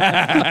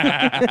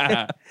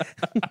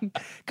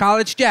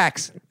 College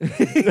Jackson.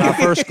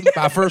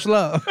 My first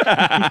love.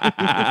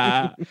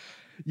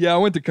 Yeah, I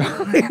went to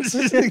college.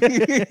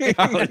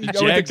 I went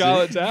to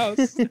college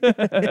house.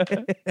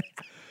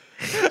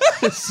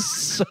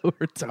 So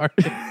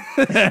retarded.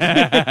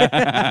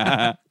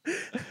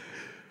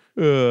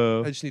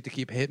 I just need to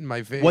keep hitting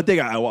my vein. One thing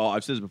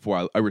I've said this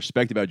before, I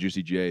respect about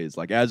Juicy J is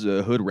like, as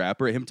a hood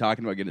rapper, him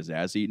talking about getting his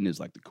ass eaten is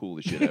like the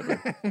coolest shit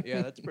ever.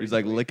 Yeah, that's pretty. He's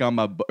like, lick on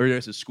my butt, or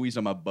there's a squeeze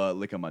on my butt,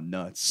 lick on my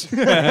nuts.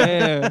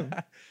 Damn.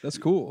 That's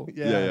cool.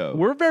 Yeah.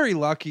 We're very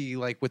lucky,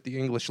 like with the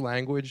English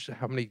language,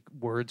 how many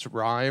words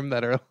rhyme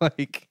that are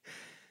like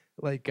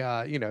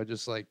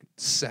just like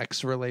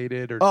sex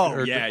related or.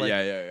 or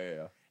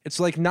yeah. It's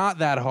like not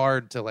that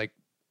hard to like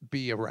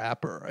be a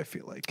rapper. I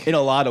feel like In a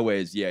lot of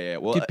ways, yeah.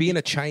 Well, Dude, being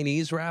a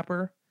Chinese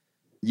rapper.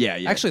 yeah.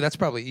 Actually, that's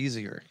probably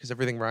easier because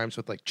everything rhymes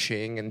with like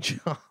ching and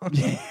chong.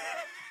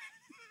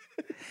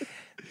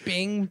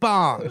 Bing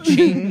bong,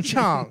 ching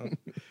chong.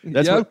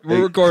 That's Yep, what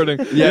we're recording.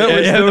 Yeah,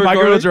 we're still the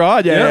microphones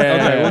recording. are on.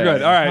 Okay, Yeah. we're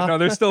good. All right, no,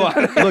 they're still on.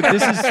 Look,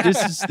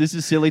 this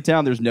is silly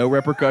town. There's no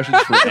repercussions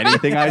for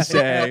anything I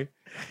say.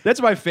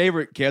 That's my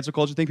favorite cancel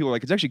culture thing. People are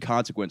like, it's actually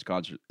consequence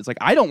culture. It's like,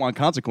 I don't want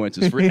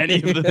consequences for any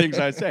of the things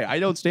I say. I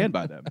don't stand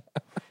by them.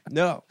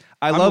 No,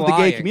 I I'm love the gay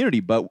lying. community,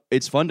 but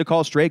it's fun to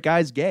call straight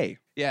guys gay.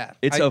 Yeah,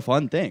 It's a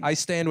fun thing. I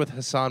stand with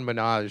Hassan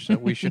Minaj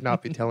that we should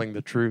not be telling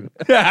the truth.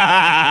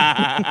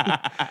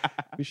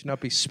 We should not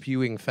be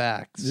spewing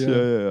facts.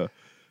 Yeah.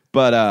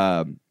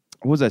 But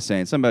what was I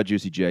saying? Something about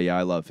Juicy J. Yeah,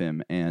 I love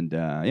him. And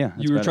yeah.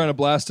 You were trying to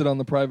blast it on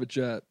the private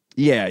jet.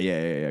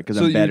 Yeah. Because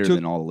So I'm you better took-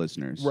 than all the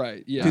listeners.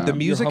 Right, yeah. Dude, the Your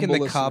music in the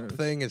humble cup listeners.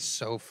 thing is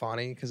so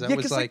funny because that Yeah,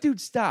 was because like dude,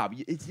 stop.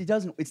 It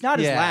doesn't. It's not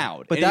as Yeah,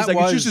 loud. but And he's that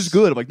like, it's just was- as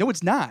good. I'm like, no,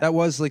 it's not. that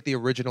was like the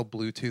original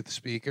Bluetooth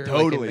speaker,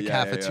 Totally, like in the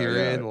yeah,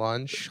 cafeteria yeah. and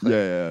lunch. Like,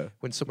 yeah.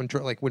 when someone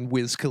like when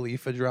Wiz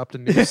Khalifa dropped a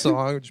new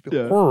song, it would just be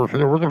like,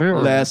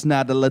 Last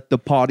night I let the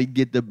party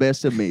get the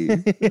best of me.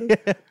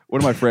 One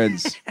of my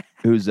friends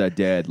who's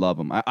dead, love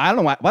him. I don't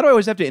know why. Why do I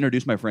always have to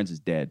introduce my friends as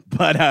dead?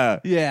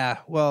 But yeah,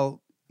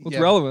 well, What's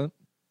yeah, relevant?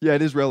 yeah,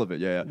 it is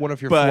relevant. Yeah. one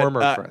of your But,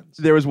 former friends.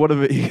 There was one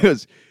of it.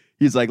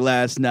 He's like,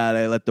 last night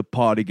I let the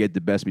party get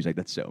the best of me. He's like,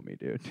 that's so me,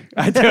 dude.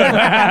 I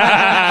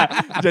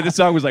do. The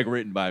song was like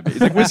written by me. It's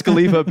like Wiz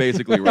Khalifa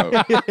basically wrote.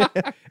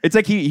 It's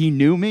like he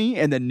knew me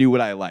and then knew what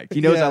I liked.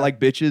 He knows Yeah. I like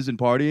bitches and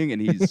partying,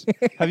 and he's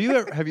Have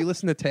you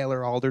listened to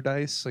Taylor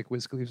Alderdice, like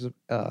Wiz Khalifa's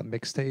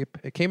mixtape?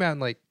 It came out in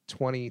like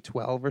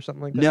 2012 or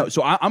something like that. No,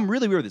 so I'm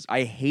really weird with this.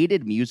 I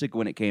hated music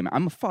when it came out.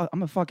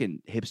 I'm a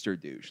fucking hipster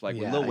douche. Like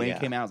when Lil Wayne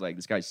came out, I was like,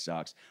 this guy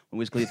sucks. When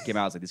Wiz Khalifa came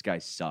out, I was like, this guy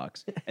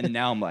sucks. And then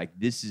now I'm like,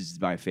 this is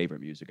my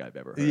favorite music I've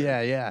ever heard.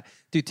 Yeah.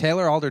 Dude,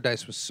 Taylor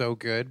Alderdice was so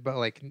good, but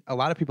like a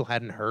lot of people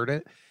hadn't heard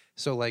it.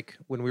 So like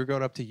when we were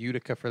going up to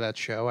Utica for that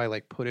show, I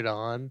like put it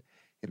on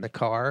in the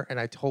car and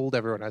I told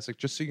everyone, I was like,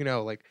 just so you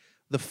know, like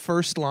the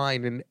first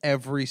line in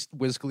every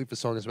Wiz Khalifa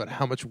song is about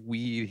how much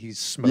weed he's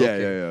smoking.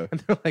 Yeah. And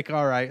they're like,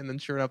 all right. And then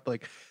sure enough,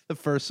 like the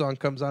first song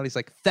comes on, he's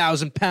like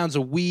 1,000 pounds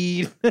of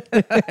weed.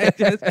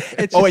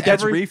 It's Oh wait,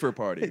 that's Reefer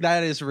Party.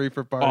 That is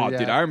Reefer Party. Oh, yeah.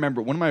 dude, I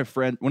remember one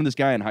of this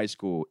guy in high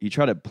school, he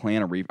tried to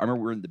plan a reef. I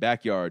remember we were in the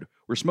backyard.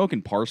 We're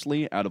smoking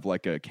parsley out of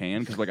like a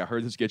can because like I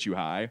heard this gets you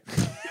high.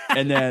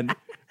 And then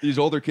these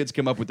older kids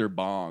come up with their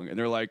bong and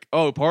they're like,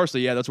 oh,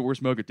 parsley, yeah, that's what we're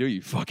smoking too,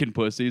 you fucking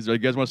pussies. Like,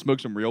 you guys want to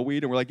smoke some real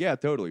weed? And we're like, yeah,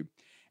 totally.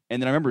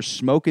 And then I remember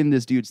smoking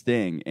this dude's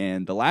thing.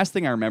 And the last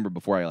thing I remember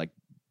before I like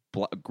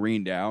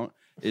greened out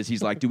is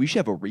he's like, dude, we should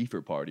have a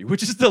reefer party,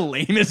 which is the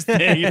lamest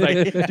thing. He's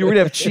like, dude, we're going to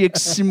have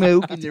chicks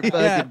smoking their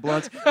fucking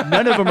blunts.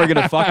 None of them are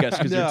going to fuck us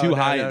because they're too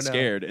high and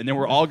scared. And then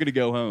we're all going to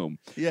go home.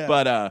 Yeah.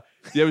 But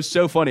it was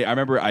so funny. I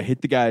remember I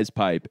hit the guy's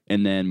pipe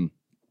and then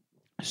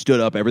stood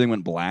up. Everything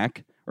went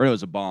black. Or no, it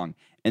was a bong.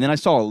 And then I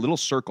saw a little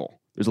circle.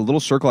 There's a little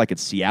circle I could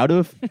see out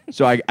of.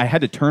 So I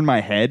had to turn my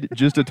head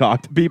just to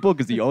talk to people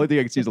because the only thing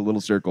I could see is a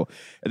little circle.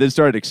 And then it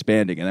started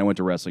expanding. And I went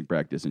to wrestling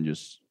practice and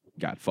just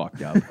got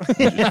fucked up.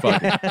 Just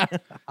fucking,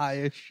 High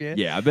as shit.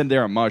 yeah, I've been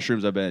there on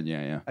mushrooms.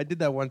 Yeah. I did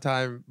that one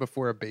time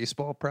before a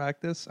baseball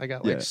practice. I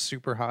got like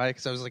super high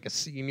because I was like a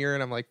senior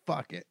and I'm like,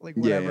 fuck it. Like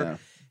whatever. Yeah.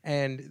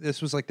 And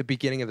this was like the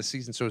beginning of the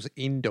season. So it was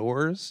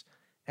indoors.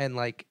 And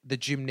like the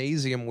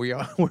gymnasium we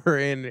were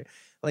in,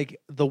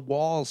 like the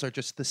walls are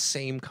just the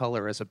same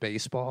color as a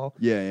baseball.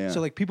 Yeah.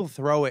 So like people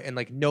throw it and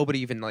like nobody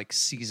even like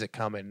sees it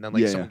coming. And then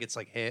like someone gets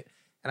like hit.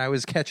 And I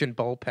was catching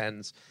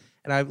bullpens.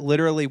 And I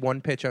literally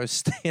one pitch I was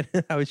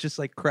standing, I was just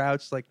like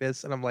crouched like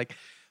this. And I'm like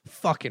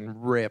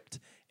fucking ripped.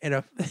 And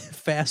a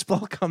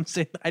fastball comes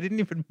in. I didn't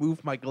even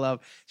move my glove.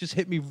 Just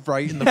hit me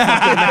right in the fucking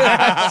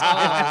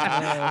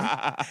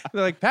ass.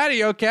 They're like, Patty,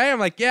 you okay? I'm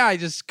like, yeah, I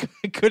just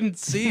couldn't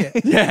see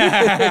it.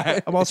 Yeah.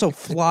 I'm also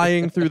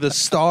flying through the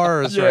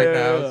stars right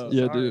now.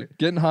 Yeah, dude.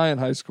 Getting high in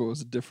high school is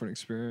a different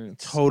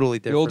experience. Totally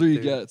different. The older you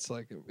dude. get, it's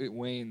like it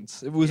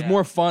wanes. It was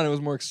more fun. It was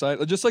more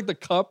exciting. Just like the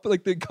cup,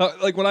 like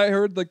when I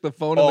heard like the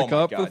phone in the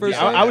cup for the first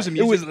time, I was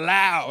it was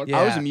loud. Yeah.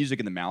 I was a music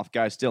in the mouth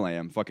guy. Still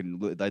am.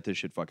 Fucking let this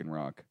shit fucking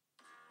rock.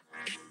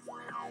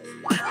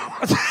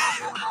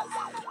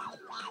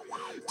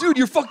 Dude,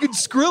 you're fucking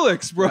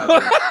Skrillex, bro.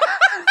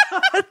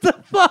 What the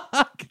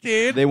fuck,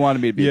 dude? They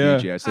wanted me to be Yeah. a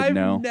DJ. I said I've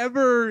no.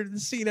 never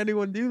seen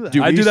anyone do that.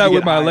 Dude, I we do used to that get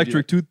with my high,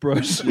 electric dude.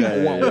 toothbrush.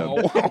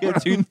 Yeah.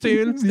 Tooth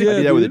tunes? I Yeah,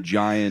 did that with a dude.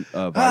 giant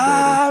vibrator.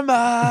 I'm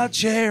a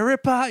cherry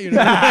pie. You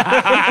know?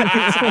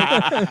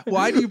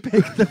 Why do you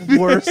pick the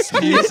worst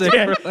music?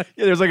 Yeah,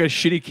 there's like a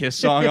shitty Kiss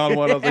song on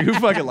one. I was like, who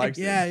fucking likes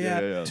this?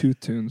 Yeah. Tooth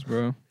tunes,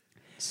 bro.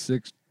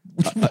 Six.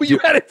 You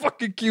had it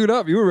fucking queued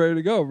up. You were ready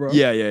to go, bro.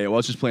 Yeah. Well, I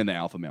was just playing the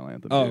Alpha Male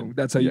anthem. Oh, dude.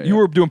 that's how you Yeah, you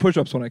were doing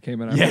push-ups when I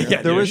came in. I Yeah, forgot.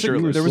 yeah, There was sure.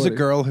 there was a Sweaty.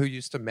 girl who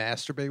used to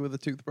masturbate with a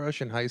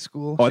toothbrush in high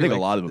school. Oh, I She, think a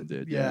like, lot of them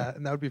did. Yeah,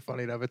 and that would be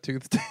funny to have a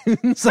tooth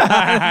tunes.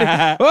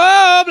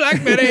 Oh,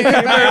 Black Betty,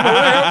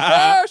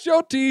 Brush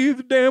your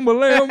teeth, damn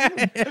lamb.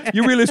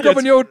 You really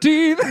scrubbing your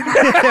teeth?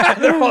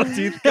 They're all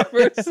teeth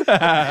covers.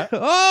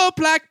 oh,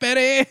 Black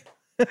Betty.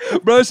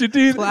 Brush your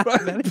teeth. Black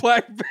Betty.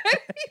 Black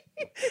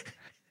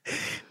Betty.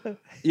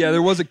 Yeah,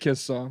 there was a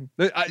Kiss song.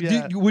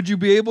 Would you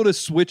be able to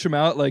switch them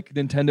out like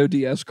Nintendo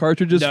DS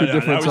cartridges for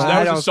different songs? I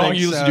That don't was a song think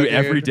you used so, to do dude.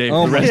 every day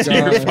Oh for the my rest of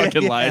your God.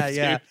 fucking life.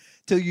 Yeah. Dude.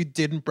 Till you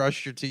didn't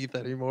brush your teeth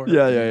anymore.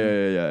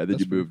 Yeah. Then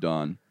you moved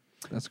on.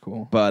 That's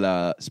cool.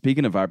 But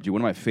speaking of vibe, one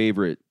of my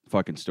favorite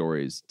fucking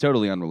stories,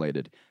 totally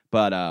unrelated.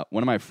 But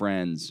one of my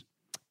friends,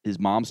 his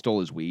mom stole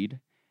his weed,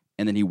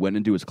 and then he went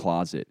into his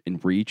closet and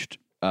reached,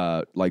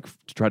 to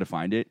try to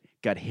find it.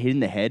 Got hit in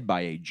the head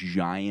by a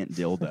giant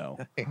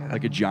dildo,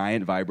 like a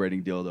giant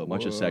vibrating dildo, a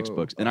bunch of sex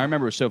books. And I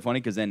remember it was so funny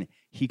because then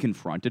he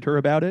confronted her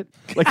about it.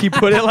 Like he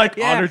put it like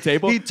on her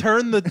table. He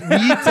turned the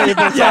weed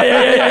table.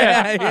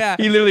 Yeah.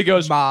 He literally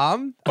goes,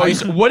 Mom,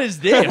 what is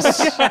this?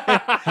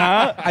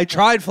 I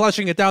tried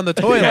flushing it down the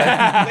toilet.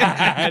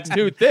 It's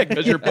too thick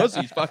because your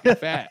pussy's fucking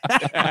fat.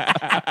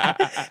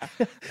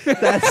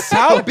 That's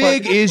How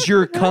big is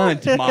your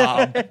cunt,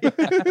 Mom?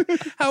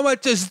 How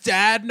much does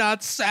Dad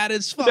not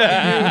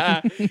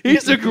satisfy you?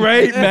 He's a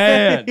great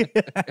man.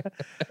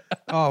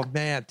 Oh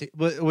man,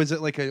 was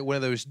it like one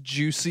of those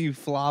juicy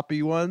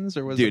floppy ones,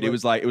 or was Dude, it it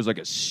was like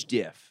a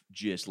stiff,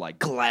 just like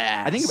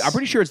glass? I'm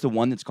pretty sure it's the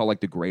one that's called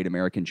like the Great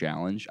American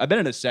Challenge. I've been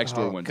in a sex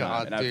store Oh one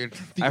God, time. dude,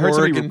 I heard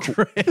somebody Oregon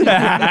Trail.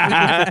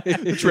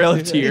 The Trail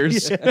of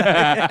Tears.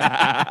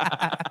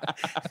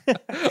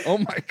 Oh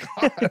my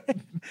God.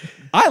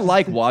 I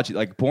like watching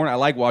like porn. I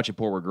like watching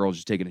porn where girls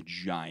just taking a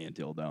giant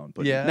dildo and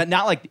putting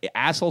not like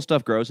asshole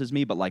stuff grosses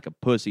me, but like a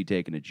pussy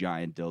taking a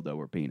giant dildo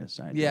or penis.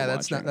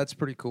 That's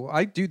pretty cool.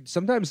 I do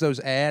sometimes those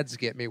ads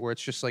get me where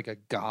it's just like a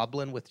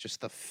goblin with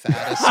just the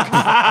fattest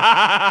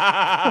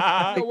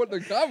What the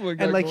goblin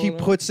got and like he going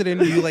on. puts it in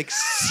and you like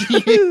see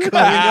it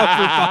going up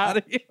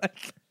her body.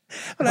 Like,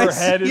 and Her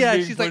head is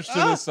being she's pushed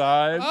like, to the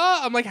side.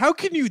 I'm like, how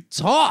can you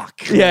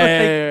talk?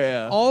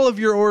 Yeah. All of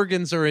your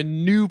organs are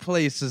in new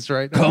places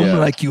right now. Yeah.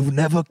 like you've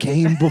never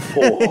came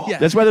before. Yeah.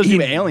 That's why those new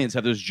aliens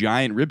have those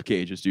giant rib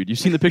cages, dude. You've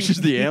seen the pictures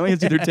of the aliens?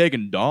 They're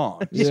taking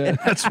dongs. Yeah,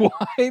 that's why.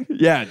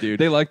 Yeah, dude.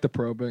 They like the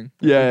probing.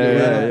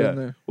 Yeah. in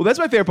there. Well, that's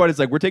my favorite part. Is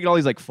like we're taking all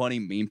these like funny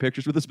meme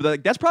pictures with us, but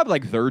like that's probably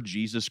like their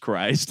Jesus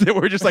Christ that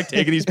we're just like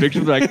taking these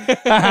pictures. We're like,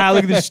 haha,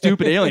 look at this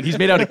stupid alien. He's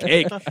made out of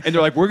cake, and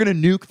they're like, we're gonna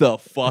nuke the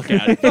fuck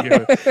out of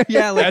you.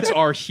 Yeah, like, That's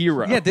our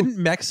hero. yeah. Didn't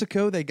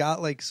Mexico? They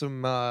got like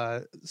some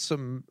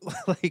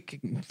like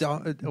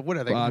what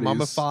are they Bodies.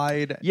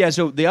 mummified? Yeah,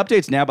 so the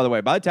updates now, by the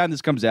way, by the time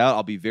this comes out,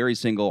 I'll be very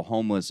single,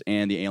 homeless,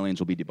 and the aliens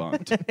will be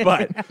debunked.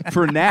 But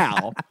for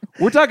now,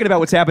 we're talking about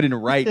what's happening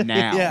right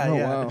now. Yeah, Oh,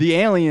 yeah. wow. The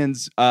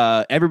aliens,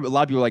 a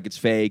lot of people are like it's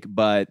fake,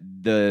 but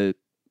the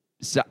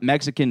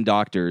Mexican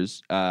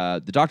doctors,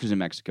 the doctors in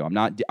Mexico,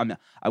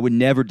 I would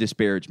never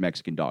disparage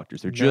Mexican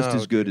doctors. They're just No,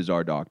 as good as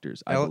our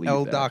doctors. I believe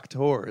El that.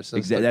 Doctors.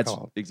 That's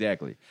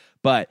exactly.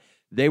 But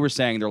they were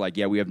saying they're like,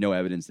 yeah, we have no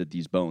evidence that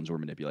these bones were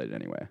manipulated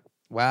anyway,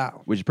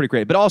 Wow. which is pretty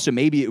great. But also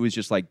maybe it was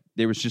just like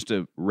there was just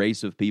a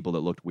race of people that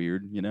looked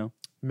weird, you know.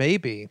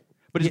 Maybe.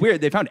 But it's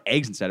weird. They found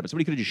eggs inside of it.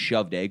 Somebody could have just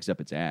shoved eggs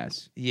up its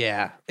ass.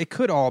 Yeah. It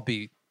could all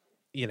be,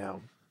 you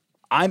know.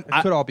 It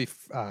could all be.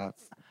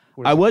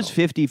 I was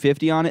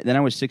 50-50 on it. Then I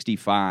was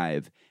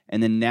 65.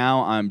 And then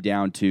now I'm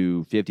down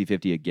to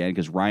 50-50 again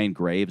because Ryan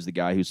Graves, the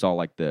guy who saw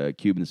like the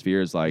cube and the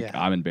sphere, is like,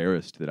 I'm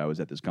embarrassed that I was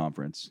at this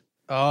conference.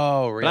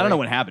 Oh, really? But I don't know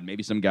what happened.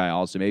 Maybe some guy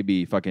also,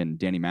 maybe fucking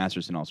Danny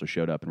Masterson also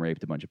showed up and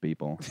raped a bunch of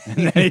people.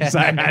 And then he's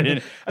like, I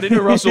didn't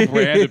know Russell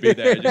Brand to be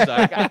there. Just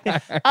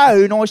like,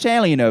 oh, nice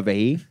alien over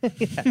here.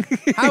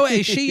 How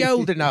is she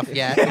old enough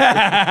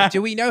yet?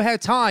 Do we know how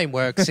time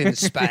works in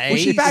space?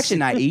 Was she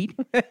vaccinated?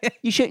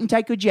 You shouldn't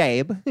take a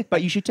jab,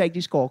 but you should take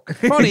this cock.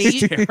 Funny.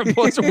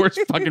 Terrible. It's the worst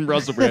fucking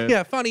Russell Brand.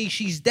 Yeah, funny.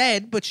 She's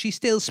dead, but she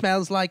still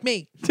smells like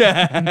me.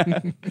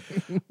 The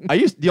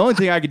only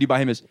thing I could do by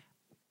him is,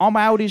 I'm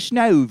Aldous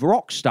Snow, the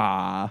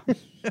Rockstar.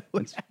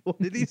 What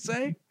did he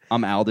say?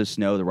 I'm Aldous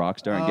Snow, the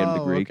Rockstar, and get him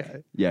the Oh, Greek.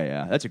 okay.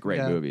 Yeah. That's a great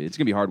Yeah. movie. It's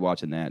going to be hard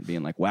watching that,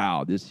 being like,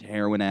 wow, this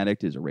heroin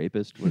addict is a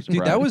rapist. What a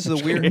Dude, that surprise. was the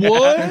weird.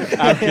 What?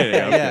 I'm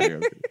kidding. I'm Yeah.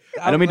 kidding.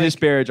 I don't mean to like-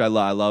 disparage. I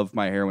love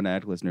my heroin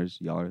addict listeners.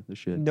 Y'all are the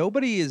shit.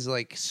 Nobody is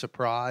like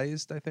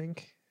surprised. I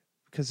think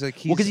because like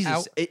he's,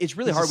 It's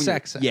really he's a hard when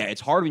sex you're,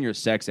 it's hard when you're a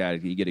sex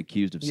addict and you get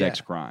accused of sex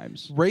Yeah.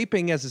 crimes.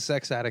 raping as a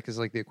sex addict is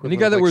like the equivalent. Any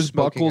guy of, that like, wears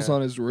smoking buckles a-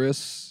 on his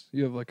wrists,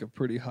 you have like a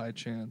pretty high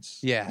chance.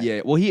 Yeah.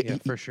 Yeah. Well, Yeah,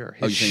 for sure.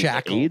 Oh, His you're saying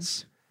shackles.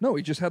 AIDS? No,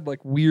 he just had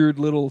like weird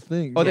little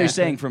things. Oh, they're Yeah.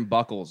 saying from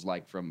buckles,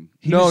 like from.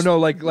 No,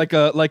 like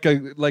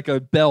a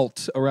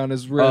belt around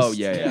his wrist. Oh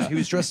yeah. He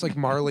was dressed like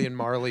Marley and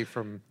Marley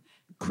from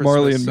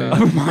Marley Christmas,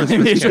 and Me.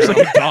 Marley is just like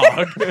a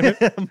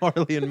dog.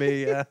 Marley and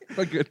Me. Yeah.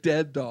 like a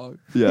dead dog.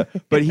 Yeah,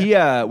 but he,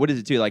 what is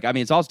it too? Like, I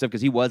mean, it's all stuff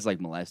because he was like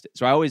molested.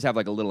 So I always have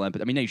like a little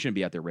empathy. I mean, no, you shouldn't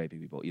be out there raping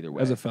people either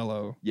way. As a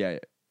fellow. yeah.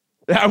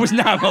 I was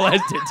not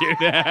molested,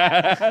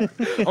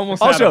 dude.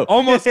 Almost Also,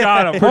 almost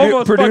got him.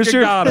 Almost producer,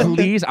 fucking got him.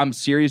 please, I'm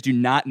serious. Do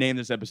not name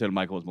this episode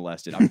Michael was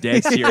molested. I'm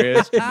dead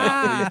serious. No,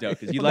 please don't,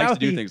 because he likes Now to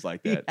do he- things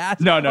like he that. has-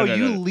 No, no, oh, no,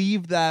 you no.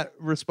 leave that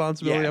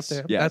responsibility Yes, up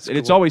to him. yes. That's and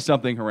it's cool. always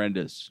something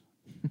horrendous.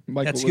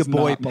 Michael That's was your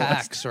boy not molested.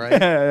 Pax, right?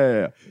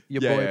 Yeah.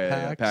 Your Yeah, boy yeah,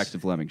 Pax. Paxton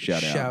Fleming,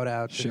 shout out. Shout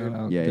out to Shout him.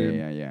 out. Yeah,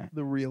 dude. yeah.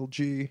 The real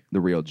G.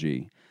 The real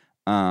G.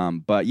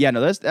 But yeah,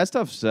 no, that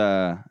stuff's.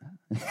 The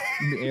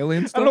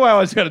alien I stuff. don't know why I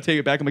always got to take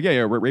it back. I'm like,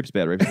 yeah, rape's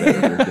bad, rape's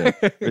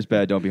bad, rape's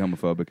bad. Don't be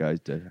homophobic, guys.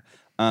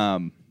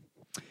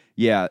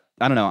 Yeah,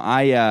 I don't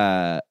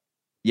know.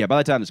 Yeah, by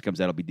the time this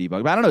comes out, it'll be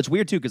debunked. But I don't know. It's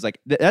weird too, because like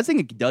that thing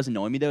that does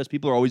annoy me though is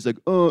people are always like,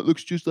 oh, it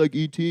looks just like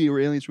E.T. or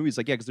Aliens movies.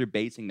 Like, yeah, because they're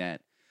basing that.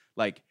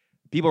 Like,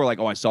 people are like,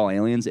 oh, I saw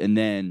Aliens, and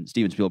then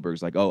Steven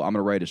Spielberg's like, oh, I'm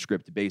gonna write a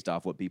script based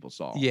off what people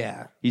saw.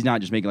 Yeah. He's not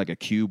just making like a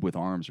cube with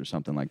arms or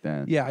something like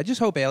that. Yeah, I just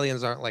hope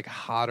aliens aren't like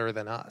hotter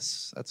than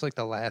us. That's like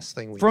the last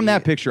thing we From that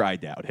need. picture, I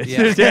doubt it.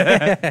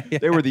 Yeah.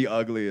 They were the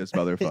ugliest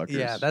motherfuckers.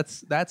 Yeah,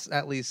 that's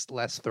at least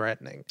less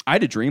threatening. I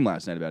had a dream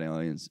last night about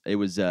aliens. It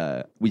was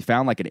we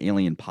found like an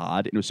alien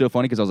pod, and it was so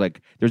funny because I was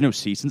like, "There's no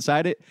seats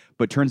inside it,"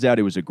 but turns out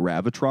it was a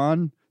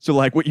gravitron. So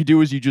like, what you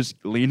do is you just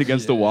lean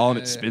against the wall and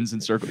it spins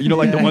in circles. You know,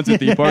 like the ones at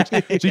theme parks. So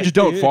you just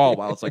don't fall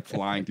while it's like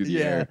flying through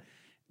the air.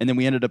 And then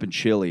we ended up in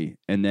Chile,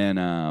 and then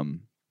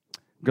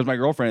because my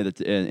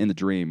girlfriend in the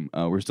dream,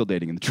 we're still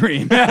dating in the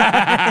dream.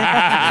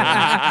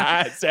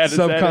 Sad as that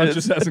Subconscious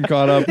is. hasn't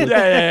caught up. With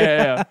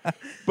Yeah.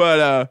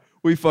 But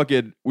She's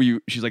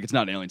like, it's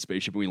not an alien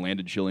spaceship, and we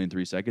landed in Chile in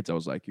 3 seconds. I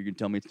was like, you're gonna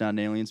tell me it's not an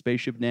alien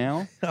spaceship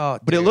now? Oh,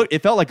 But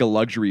it felt like a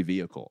luxury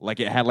vehicle. Like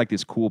it had like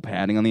this cool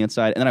padding on the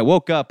inside. And then I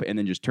woke up and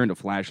then just turned a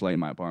flashlight in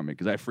my apartment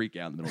because I freak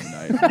out in the middle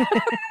of the night.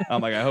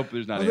 I'm like, I hope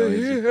there's not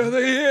aliens. Are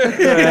they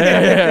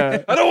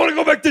here? I don't want to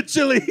go back to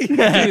Chile.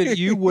 Dude,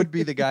 you would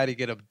be the guy to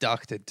get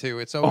abducted too.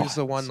 It's always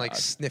the one like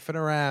sniffing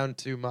around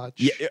too much.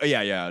 Yeah.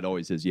 It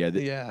always is. Yeah.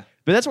 Yeah.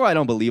 But that's why I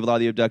don't believe a lot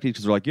of the abductees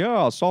because they're like,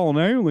 yeah, I saw an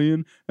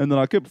alien and then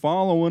I kept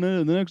following it.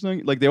 And the next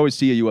thing, like they always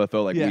see a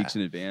UFO like weeks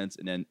in advance.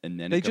 And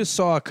then they just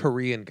saw a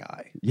Korean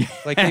guy. Yeah.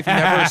 Like they've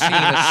never seen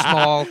a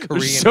small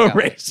Korean so guy.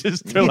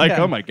 racist. They're like,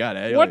 oh my God.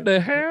 Alien. What the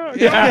hell?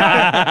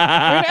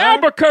 Yeah. In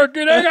Albuquerque,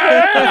 they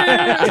got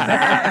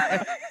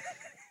aliens.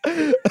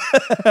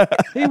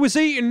 He was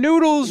eating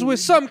noodles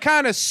with some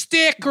kind of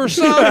stick or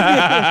something.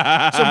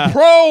 Some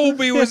probe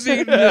he was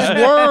eating his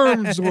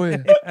worms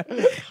with.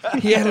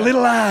 He had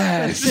little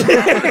eyes.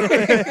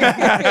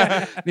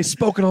 He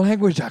spoke in a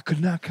language I could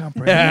not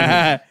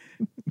comprehend.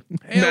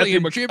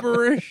 Alien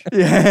gibberish.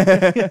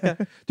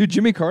 Dude,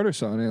 Jimmy Carter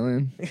saw an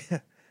alien.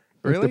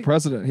 Like Really? the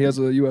president. He has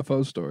a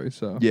UFO story.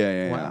 So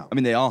Yeah. Wow. I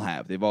mean, they all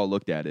have. They've all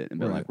looked at it and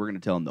been Right. like, we're going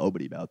to tell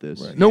nobody about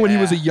this. No, when he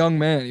was a Yeah. young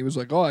man, he was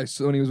like, when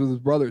he was with his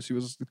brothers, he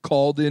was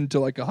called into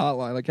like a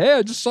hotline, like, hey,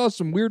 I just saw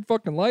some weird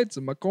fucking lights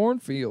in my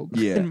cornfield.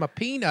 Yeah. In my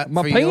peanut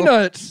My field.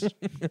 peanuts,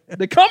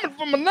 they're coming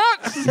from my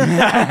nuts.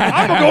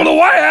 I'm gonna go to the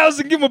White House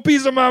and give him a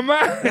piece of my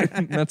mind.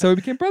 And that's how he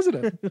became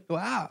president.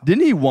 Wow.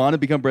 Didn't he want to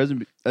become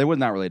president? It was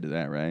not related to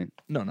that, right?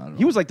 No, no, no.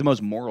 He was like the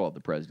most moral of the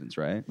presidents,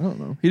 right? I don't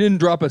know. He didn't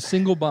drop a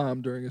single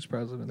bomb during his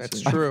presidency.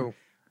 That's true.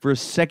 For a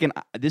second,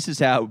 this is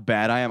how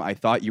bad I am. I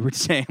thought you were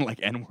saying like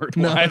N-word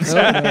No, lines.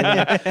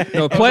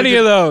 no, plenty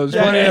of those.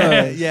 Plenty of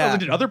those. Yeah.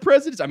 Did other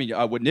presidents? I mean,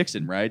 what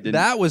Nixon, right?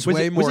 That was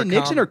way it, more Was it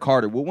Nixon common. or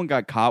Carter? What one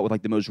got caught with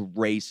like the most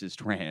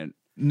racist rant?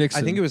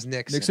 Nixon. I think it was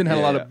Nixon. Nixon had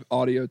a lot Yeah. of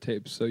audio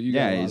tapes, so you got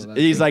a Yeah, lot he's, of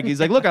that. he's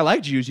like, look, I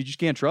like Jews. You just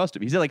can't trust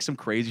him. He said like some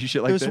crazy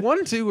shit like There's that.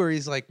 one too where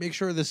he's like, make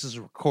sure this is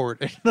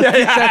recorded.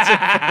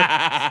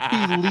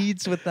 Yeah. He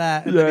leads with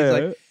that. And Yeah. then he's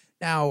like,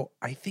 now,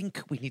 I think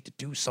we need to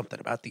do something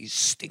about these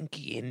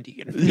stinky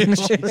Indian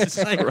people. It's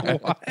like,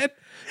 what?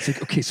 It's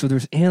like, okay, so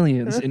there's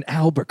aliens in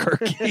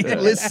Albuquerque.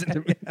 Listen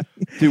to me.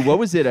 Dude, what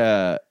was it?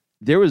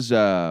 There was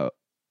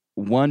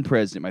one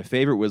president. My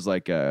favorite was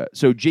like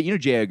so J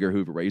Edgar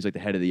Hoover, right? He's like the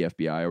head of the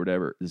FBI or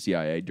whatever, the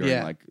CIA during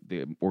Yeah. like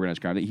the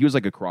organized crime. He was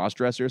like a cross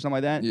dresser or something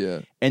like that.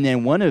 Yeah. And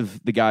then one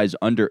of the guys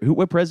under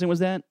what president was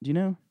that? Do you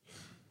know?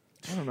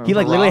 I don't know. He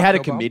like literally had a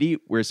Obama? committee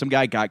where some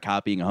guy got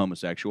caught being a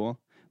homosexual.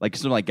 Like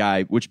some like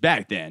guy, which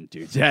back then,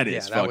 dude, that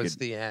is that fucking was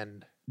the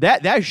end.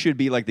 that should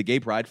be like the gay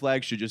pride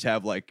flag should just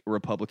have like a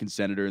Republican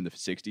senator in the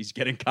 60s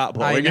getting caught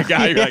blowing a know.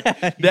 guy. You're like,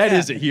 that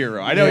is a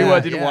hero. I know Yeah,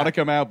 he didn't want to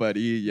come out, but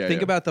he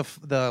Think about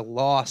the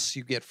loss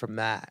you get from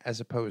that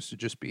as opposed to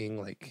just being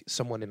like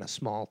someone in a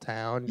small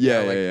town. You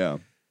know,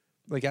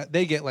 like, like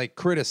they get like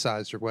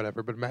criticized or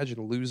whatever, but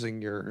imagine losing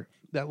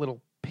that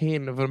little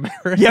pin of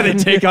America. Yeah, they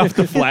take off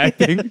the flag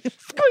thing.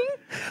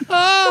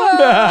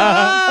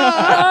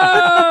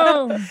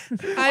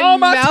 I'm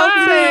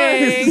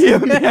melting.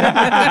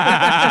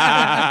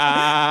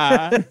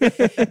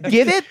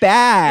 Give it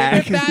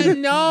back.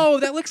 No,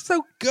 that looks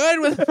so good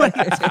with my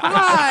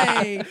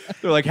tie.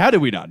 They're like, how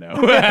did we not know?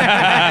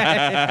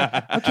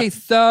 Okay,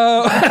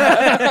 so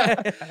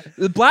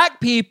the black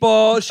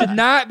people should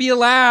not be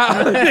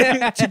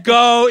allowed to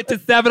go to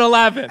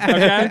 7-Eleven.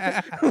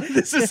 Okay,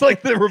 this is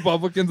like the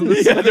Republicans of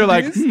the Yeah, they're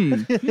like,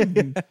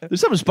 70s.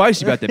 there's something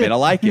spicy about that, man. I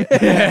like it.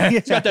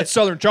 It's got that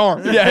Southern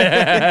charm. We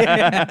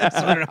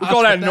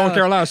call that in North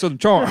Carolina Southern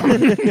charm.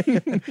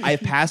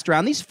 I've passed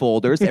around these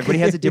folders. Everybody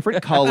has a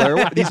different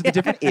color. These are the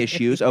different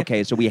issues.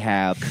 Okay, so we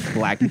have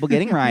black people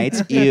getting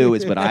rights. Ew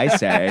is what I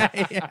say.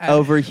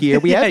 Over here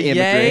we have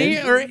Yay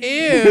immigrants. or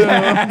ew?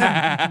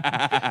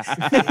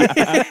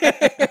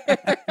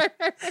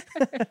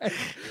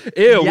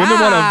 Ew, women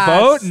want to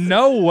vote?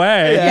 No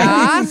way.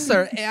 Yes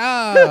or ew?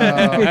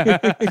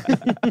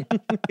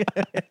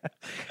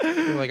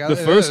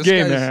 The first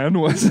gay man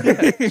was.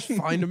 It's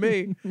fine to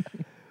me.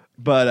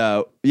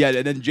 But yeah,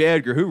 and then J.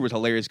 Edgar Hoover was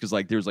hilarious because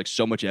like there was like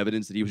so much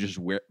evidence that he was just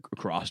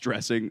cross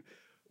dressing.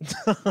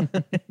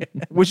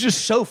 Which is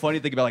just so funny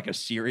to think about like a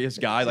serious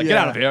guy. Like, get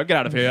out of here, get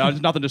out of here.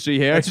 There's nothing to see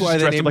here. That's why they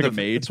dressed named like the a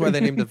maid. That's why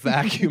they named the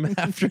vacuum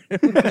after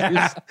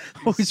him.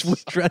 Always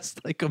was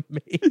dressed like a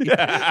maid.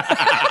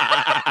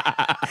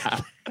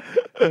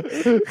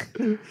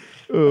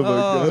 Oh my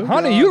God.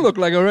 Honey, you look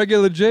like a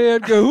regular J.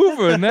 Edgar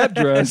Hoover in that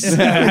dress.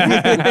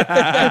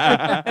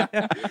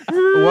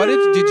 What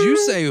did you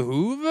say,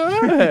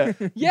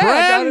 Hoover? Yeah, I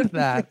got Brand it.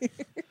 that.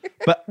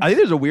 But I think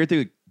there's a weird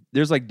thing.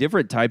 There's like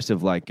different types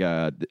of like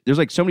there's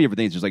like so many different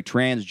things. There's like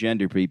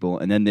transgender people,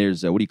 and then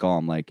there's what do you call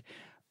them? Like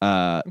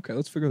Okay,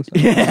 let's figure this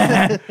out.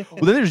 Yeah.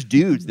 Well, then there's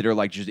dudes that are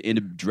like just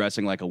into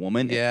dressing like a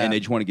woman, Yeah. and they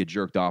just want to get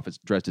jerked off as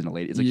dressed as a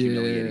lady. It's like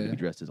humiliating to be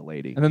dressed as a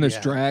lady, And then there's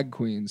Yeah. drag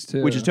queens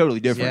too, which is totally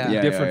different. Yeah.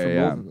 Yeah, different from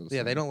yeah. both of those.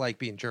 Yeah, they don't like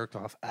being jerked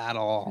off at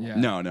all. Yeah.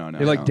 No.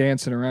 They like no.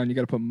 dancing around. You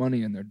got to put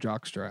money in their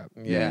jockstrap.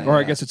 Yeah. Or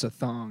I guess it's a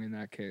thong in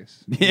that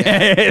case.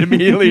 Yeah, it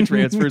immediately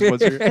transfers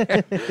once you're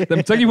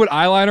It's like you put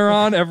eyeliner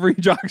on, every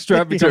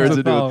jockstrap becomes turns a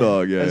into a thong.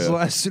 dog. Yeah, As,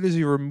 yeah. as soon as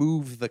you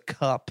remove the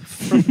cup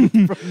from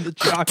the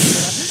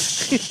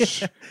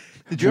chocolate.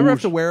 Did you ever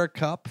have to wear a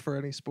cup for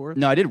any sport?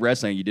 No, I did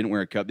wrestling. You didn't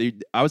wear a cup.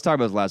 I was talking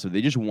about this last week.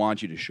 They just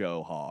want you to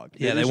show hog.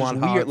 Yeah, It's they just want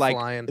weird. hog Like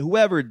flying.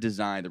 whoever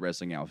designed the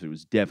wrestling outfit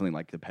was definitely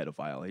like the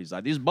pedophile. He's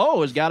like, these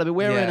boys got to be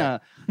wearing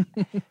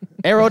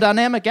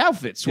aerodynamic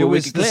outfits. Where It we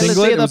was can the clearly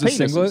singlet? see It the was a penises.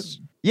 singlet?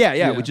 Yeah,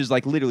 Yeah. which is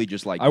like literally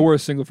just like I wore a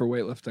singlet for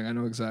weightlifting. I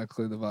know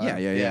exactly the vibe.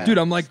 Yeah. Dude,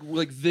 I'm like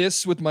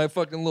this with my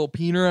fucking little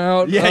peener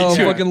out. Yeah, I'm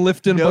dude. fucking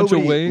lifting a bunch of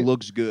Nobody weight.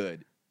 looks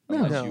good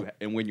unless No. you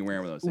and when you're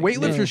wearing one of those things.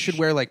 Weightlifters Yeah. should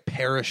wear like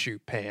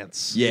parachute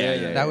pants.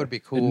 Yeah. That would be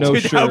cool. No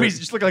Dude, that would be shirt.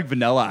 just look like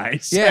Vanilla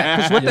Ice. Yeah,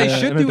 because what they Yeah,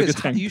 should and I do think is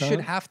a tank you should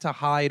top. have to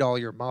hide all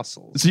your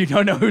muscles. So you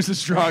don't know who's the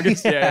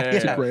strongest.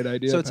 It's a great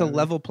idea. So it's a Patty.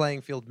 level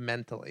playing field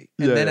mentally.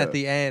 And Yeah, then yeah. at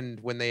the end,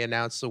 when they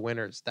announce the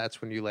winners,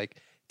 that's when you like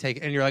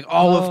take and you're like,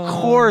 oh,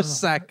 of course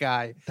that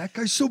guy. That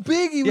guy's so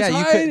big. He was Yeah, you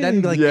hiding. could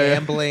then like Yeah.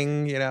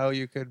 gambling,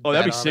 you could. Oh,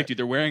 that'd be bet on sick, it. dude.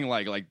 They're wearing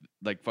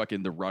like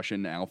fucking the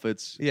Russian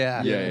outfits.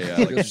 Yeah. Yeah.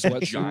 Like a Like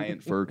sweatsuit.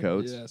 giant fur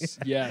coats.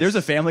 Yes. There's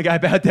a Family Guy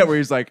about that where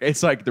he's like,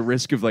 it's like the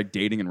risk of like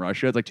dating in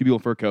Russia. It's like two people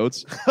in fur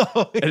coats,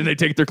 and then they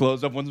take their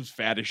clothes off. One's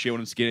fat as shit,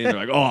 one's skinny. And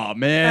they're like, oh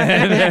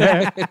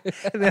man.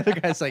 And the other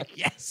guy's like,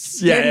 yes.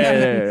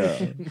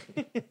 yeah.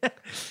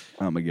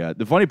 Oh my god.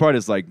 The funny part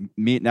is like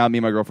me and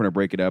my girlfriend are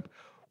breaking up.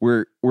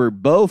 We're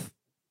both.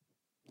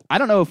 I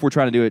don't know if we're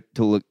trying to do it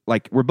to look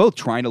like we're both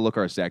trying to look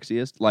our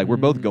sexiest. Like we're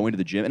both going to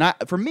the gym, and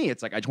for me,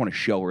 it's like I just want to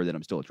show her that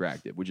I'm still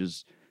attractive, which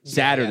is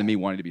sadder than me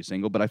wanting to be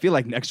single. But I feel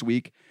like next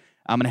week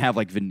I'm gonna have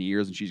like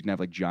veneers, and she's gonna have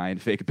like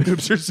giant fake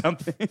boobs or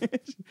something.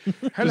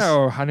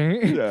 Hello,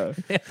 honey. Yeah.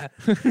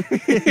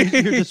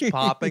 You're just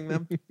popping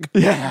them.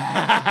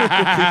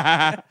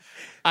 Yeah.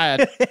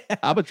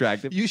 I'm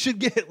attractive. You should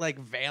get like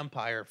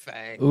vampire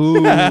fangs. Ooh,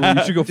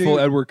 you should go full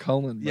Edward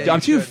Cullen. Yeah, bro. I'm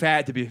you too should.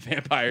 fat to be a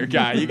vampire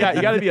guy. You got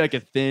to be like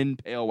a thin,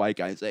 pale white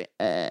guy and say,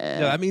 No,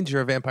 that means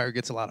you're a vampire who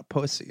gets a lot of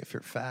pussy if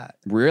you're fat.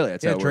 Really?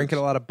 That's Yeah, how it drinking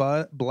a works. lot of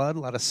blood, a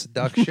lot of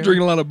seduction.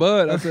 Drinking a lot of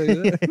bud. I'll tell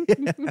you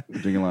that.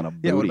 Drinking a lot of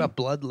booty. Yeah, what about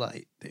blood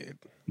light, dude?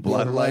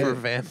 Blood light light? for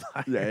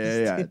vampires.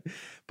 Yeah. dude.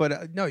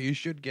 But no, you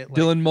should get like,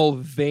 Dylan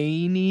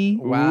Mulvaney.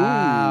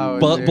 Wow,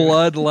 But dude.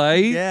 Blood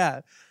Light.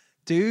 Yeah,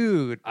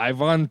 dude. I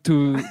want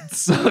to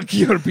suck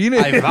your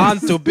penis. I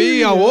want to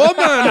be a woman.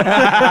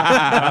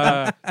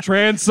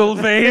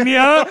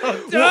 Transylvania.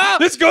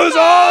 This goes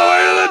all the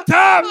way to the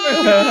top.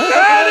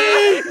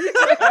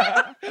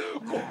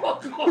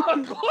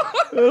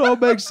 It all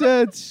makes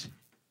sense.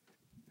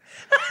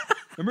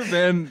 Remember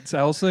Van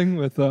Helsing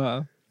with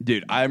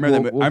Dude, I remember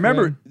that. Wolfman? I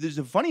remember there's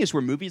the funniest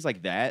were movies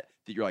like that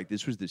you're like,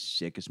 this was the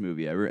sickest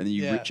movie ever. And then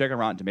you Yeah. check on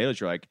Rotten Tomatoes,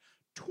 you're like,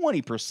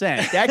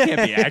 20%. That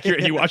can't be accurate.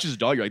 And you watch this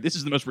dog, you're like, this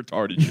is the most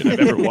retarded shit I've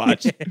ever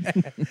watched.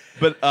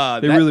 But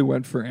they really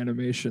went for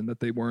animation that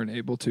they weren't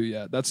able to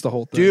yet. That's the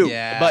whole thing. Dude,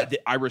 Yeah. but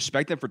I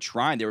respect them for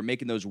trying. They were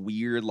making those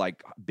weird,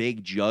 like,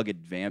 big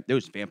jugged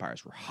those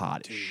vampires were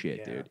hot as shit,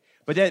 yeah. dude.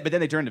 But then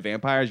they turn to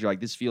vampires. You're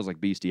like, this feels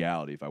like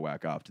bestiality if I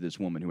whack off to this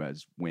woman who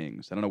has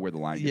wings. I don't know where the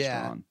line gets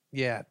drawn.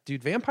 Yeah,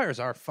 dude. Vampires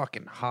are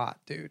fucking hot,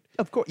 dude.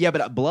 Of course, yeah,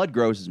 but blood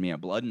grosses me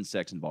out. Blood and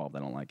sex involved. I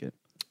don't like it.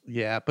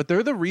 Yeah, but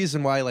they're the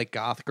reason why like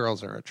goth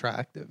girls are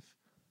attractive.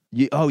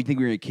 You think when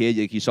you were a kid,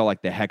 like, you saw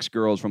like the Hex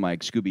girls from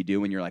like Scooby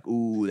Doo, and you're like,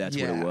 ooh, that's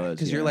what it was.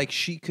 Because yeah. you're like,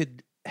 she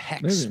could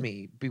hex Maybe.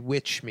 me,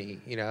 bewitch me,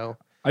 you know?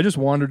 I just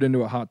wandered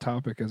into a hot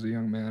topic as a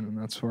young man, and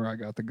that's where I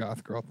got the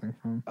goth girl thing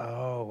from.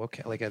 Oh,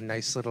 okay. Like a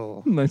nice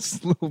little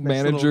Nice little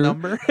nice manager. little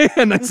number.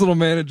 Yeah, nice little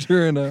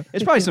manager and a.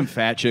 it's probably some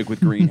fat chick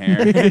with green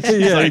hair. She's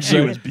Yeah, like, she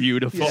exactly. was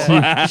beautiful.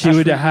 She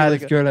was the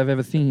hottest girl I've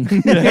ever seen.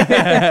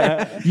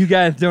 You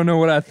guys don't know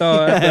what I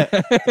thought.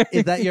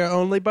 Is that your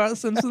only Bart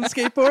Simpson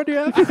skateboard you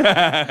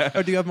have?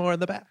 Or do you have more in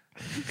the back?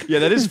 Yeah,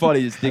 that is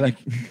funny. Just thinking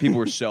people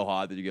were so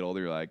hot that you get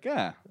older, you're like,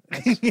 yeah.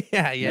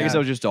 yeah, I guess I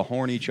was just a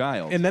horny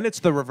child. And then it's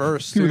the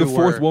reverse You too. were the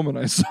fourth where- woman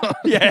I saw.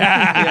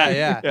 Yeah.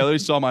 Yeah, I literally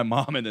saw my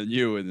mom and then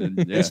you, and then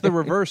yeah. It's the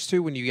reverse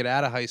too when you get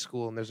out of high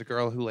school and there's a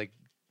girl who like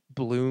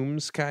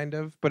blooms kind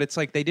of, but it's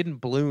like they didn't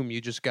bloom, you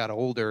just got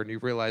older and you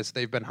realize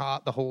they've been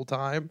hot the whole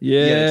time. Yeah.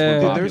 it's more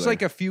Dude, popular. there's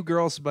like a few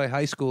girls by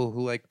high school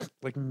who like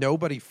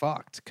nobody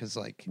fucked because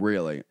like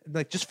Really.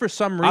 just for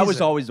some reason I was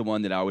always the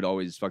one that I would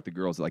always fuck the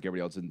girls that like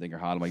everybody else didn't think are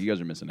hot. I'm like, you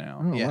guys are missing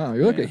out. Oh, Yeah. wow.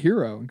 You're like Yeah. a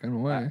hero in kind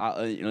of way.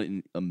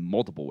 In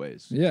multiple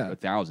ways. Yeah.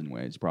 1,000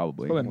 ways,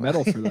 probably. Probably a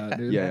medal for that,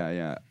 dude.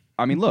 Yeah.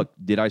 I mean, look,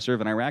 did I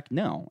serve in Iraq?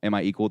 No. Am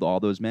I equal to all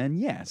those men?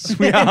 Yes.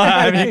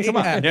 I mean, come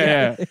on.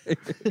 Yeah.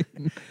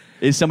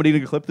 Is somebody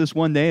going to clip this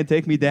one day and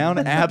take me down?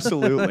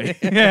 Absolutely.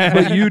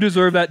 But you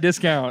deserve that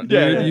discount,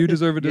 dude. Yeah. You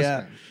deserve a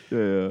Yeah.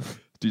 discount. Yeah.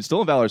 Dude,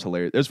 Stolen Valor is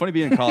hilarious. It was funny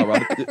being in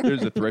Colorado.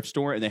 There's a thrift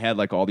store, and they had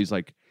like all these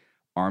like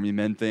army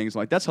men things.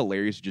 Like, that's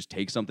hilarious to just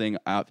take something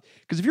out.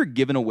 Because if you're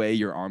giving away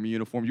your army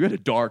uniform, you had a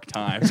dark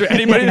time. So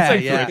anybody that's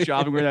like thrift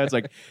shopping with that, it's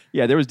like,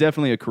 yeah, there was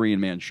definitely a Korean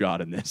man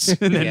shot in this.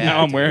 And then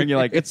now I'm wearing it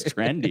like, it's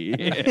trendy.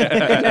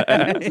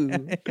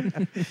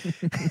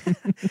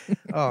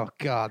 Oh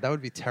God, that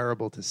would be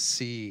terrible to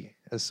see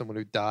as someone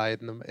who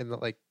died in the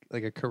like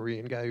a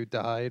Korean guy who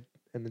died.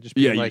 And then just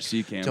be Yeah, you like,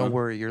 see camo. don't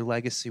worry, your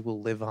legacy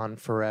will live on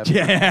forever.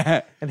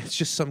 Yeah. And it's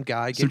just some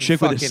guy Some getting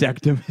chick with a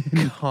fucking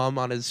sectum. cum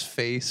on his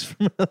face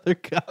from another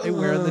guy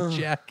wearing the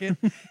jacket.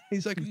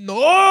 He's like, no!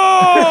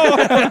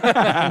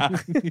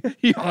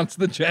 He haunts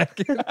the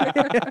jacket.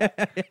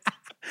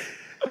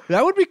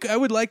 I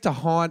would like to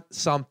haunt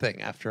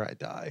something after I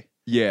die.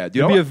 Yeah,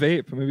 dude. Maybe a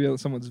vape. Maybe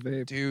someone's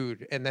vape.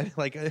 Dude, and then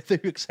like they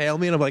exhale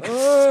me and I'm like,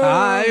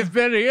 I've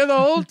been here the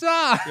whole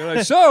time. You're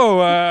like,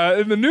 so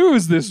in the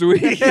news this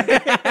week,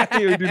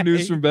 we do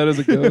news from bed as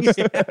a ghost.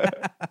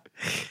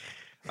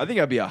 I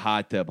think I'd be a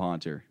hot tub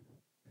haunter.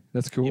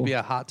 That's cool. You'd be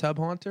a hot tub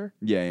haunter?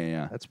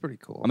 Yeah. That's pretty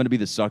cool. I'm going to be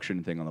the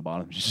suction thing on the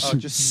bottom.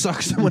 Just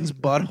suck someone's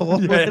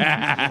butthole.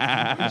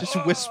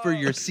 Just whisper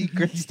your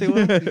secrets to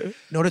him.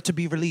 In order to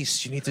be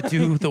released, you need to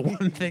do the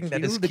one thing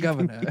that is the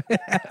governor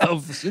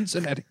of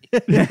Cincinnati.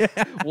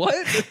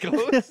 What? The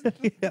ghost?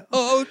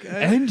 Oh,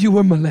 okay. And you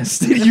were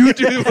molested. You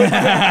do.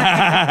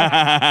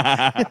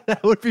 That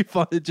would be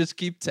fun to just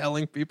keep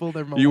telling people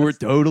they're molested. You were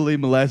totally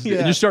molested. Yeah.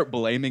 And just start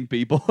blaming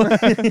people.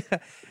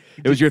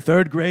 It was your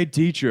third grade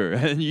teacher.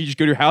 And you just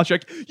go to your house, you're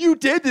like, you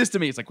did this to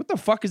me. It's like, what the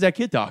fuck is that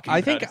kid talking I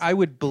about? think I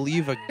would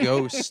believe a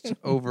ghost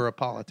over a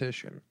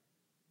politician.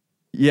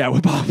 Yeah,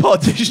 when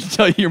politicians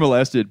tell you you're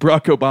molested,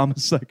 Barack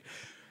Obama's like,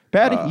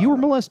 Patty, you were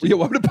molested. Yeah,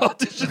 why would a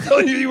politician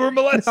tell you were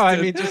molested? No,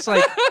 I mean, just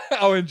like,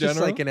 oh, in general?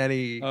 just like in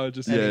any. Oh,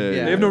 just Yeah.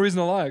 They have no reason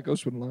to lie.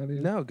 Ghosts wouldn't lie to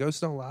you. No,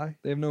 ghosts don't lie.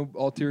 They have no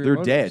ulterior They're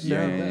motives. dead.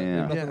 Yeah, They're yeah, dead. They have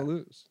yeah. nothing Yeah. to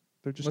lose.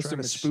 They're just Unless trying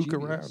they're to spook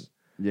mischievous. around.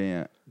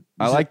 Yeah.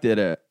 I liked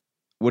it.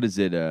 What is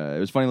it? It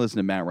was funny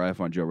listening to Matt Rife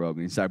on Joe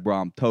Rogan. He's like, bro,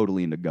 I'm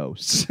totally into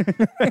ghosts.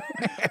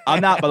 I'm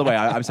not, by the way,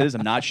 I've said this,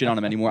 I'm not shitting on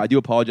him anymore. I do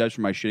apologize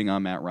for my shitting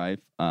on Matt Rife.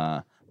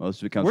 Most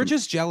of it comes We're from...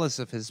 just jealous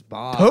of his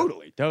bod.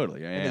 Totally.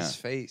 And Yeah. his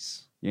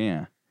face.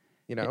 Yeah.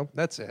 You know,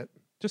 that's it.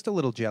 Just a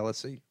little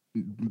jealousy.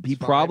 He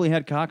probably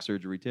had cock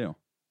surgery too.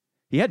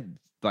 He had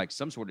like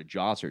some sort of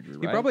jaw surgery,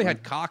 right? He probably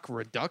had cock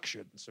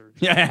reduction surgery.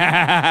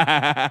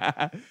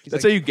 Yeah. That's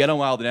like- how you get him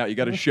wild and out. You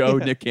got to show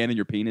Nick Cannon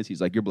your penis.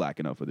 He's like, you're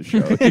black enough for the show.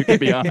 You can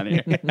be on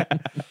here.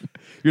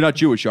 You're not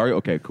Jewish, are you?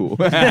 Okay, cool.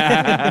 By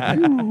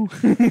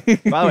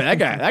the way,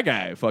 that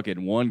guy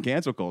fucking won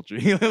cancel culture.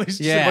 He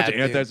just did a bunch of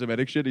dude.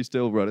 anti-Semitic shit. He's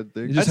still running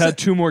things. You just had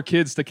 2 more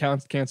kids to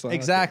cancel out.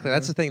 Exactly.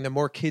 That's the thing. The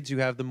more kids you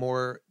have, the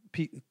more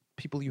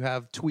people you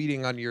have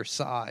tweeting on your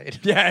side.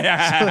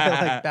 Yeah. So it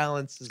like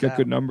balances It's got out.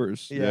 good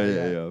numbers.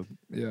 Yeah.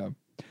 Yeah.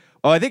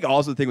 Oh, I think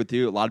also the thing with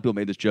too, a lot of people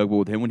made this joke, but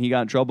with him when he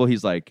got in trouble, he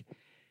was like,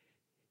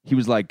 it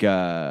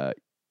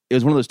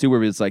was one of those two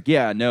where it's like,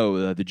 yeah,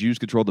 no, the Jews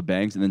controlled the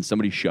banks, and then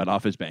somebody shut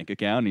off his bank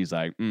account, and he's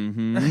like,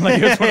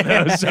 like it was one of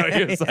those. So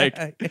he was like,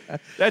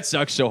 that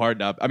sucks so hard.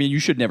 I mean, you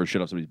should never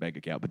shut off somebody's bank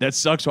account, but that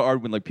sucks so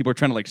hard when like people are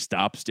trying to like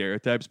stop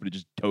stereotypes, but it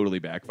just totally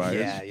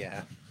backfires.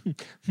 Yeah.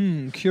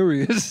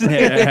 Curious.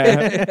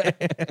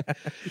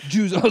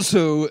 Jews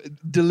also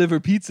deliver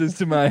pizzas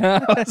to my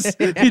house.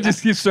 He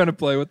just keeps trying to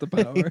play with the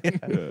power.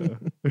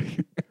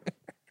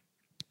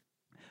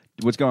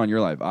 What's going on in your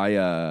life?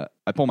 I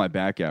pulled my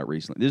back out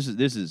recently. This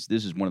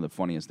is one of the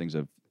funniest things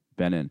I've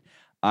been in.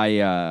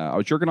 I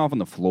was jerking off on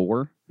the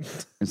floor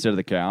instead of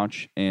the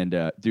couch, and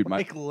dude,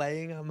 Like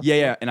laying on the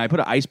yeah, and I put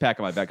an ice pack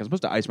on my back. I'm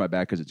supposed to ice my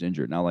back because it's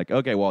injured. And I'm like,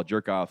 okay, well, I'll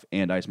jerk off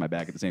and ice my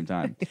back at the same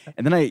time.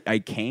 And then I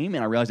came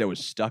and I realized I was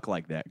stuck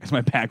like that because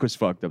my back was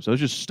fucked up. So I was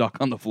just stuck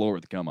on the floor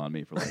with the cum on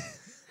me for like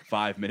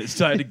 5 minutes.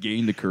 So I had to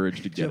gain the courage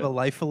to Do you get have a it.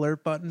 life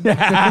alert button?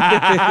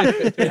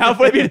 How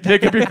funny to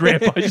pick up your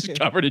grandpa just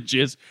covered in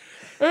jizz.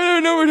 I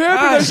don't know what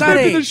happened. I stepped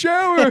in the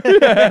shower.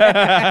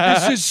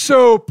 This is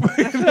soap.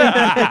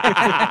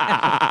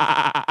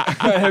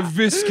 I have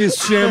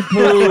viscous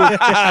shampoo.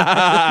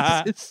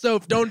 It's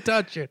soap. Don't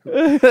touch it.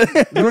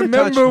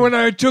 Remember when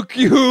I took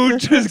you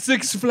to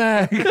Six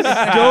Flags?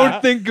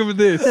 Don't think of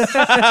this. Think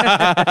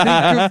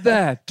of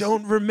that.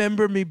 Don't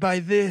remember me by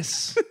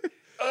this.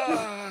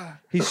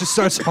 He just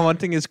starts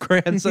haunting his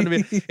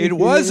grandson. It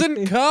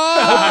wasn't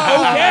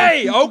cum.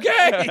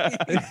 Okay.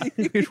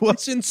 It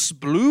wasn't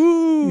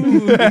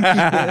sploo.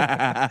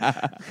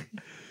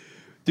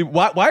 Dude,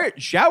 why are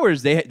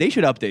showers? They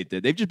should update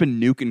that. They've just been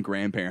nuking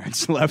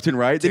grandparents left and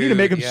right. They need to Dude,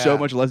 make them yeah. so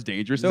much less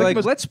dangerous. They're It's like,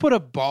 most- let's put a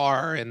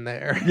bar in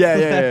there. Yeah.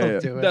 That'll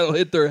do it. That'll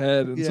hit their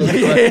head. And so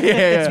Yeah.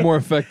 it's more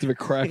effective at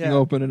cracking Yeah.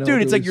 open. An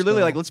Dude, it's like elderly you're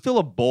literally like, skull. let's fill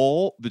a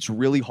bowl that's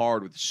really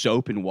hard with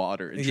soap and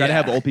water and try to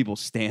have Yeah. old people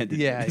stand in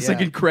it. Yeah, It's yeah.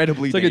 like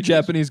incredibly It's like a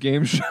dangerous. Japanese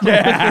game show.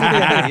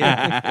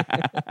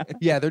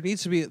 Yeah, there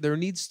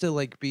needs to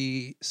like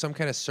be some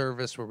kind of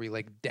service where we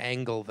like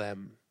dangle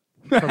them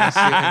from the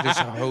ceiling and just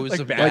hose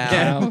them back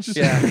down. house.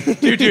 Yeah.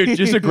 dude,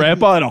 just a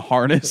grandpa in a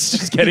harness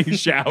just getting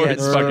showered.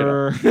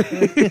 Yeah,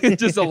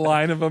 It's Just a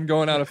line of them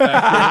going out of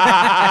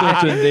factory.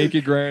 Bunch of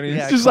naked grannies.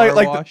 Yeah. just car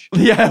like wash.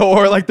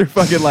 or like they're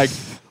fucking like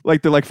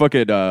Like they're like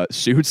fucking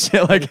suits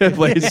at like a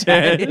place,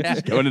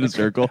 just going in a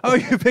circle. Oh,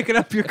 you're picking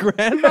up your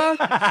grandma?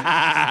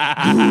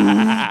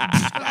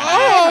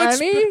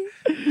 honey,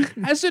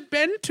 Has it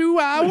been 2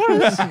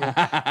 hours?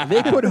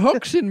 they put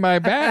hooks in my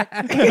back.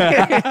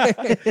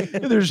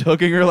 They're just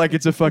hooking her like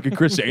it's a fucking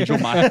Chris Angel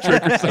mind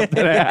trick or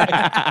something.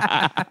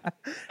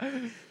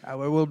 I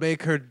will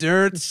make her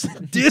dirt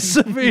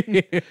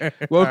disappear.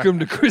 Welcome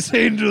to Chris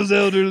Angel's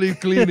elderly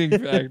cleaning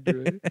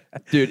factory.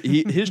 Dude,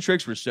 his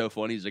tricks were so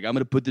funny. He's like, I'm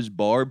gonna put this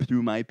barb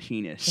through my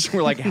penis.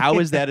 We're like, how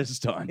is that a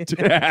stunt?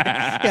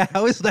 Yeah,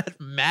 how is that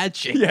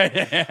magic? Yeah.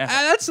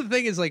 That's the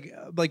thing is like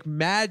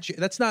magic.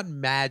 That's not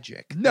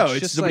magic. No, That's it's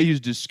just somebody like, who's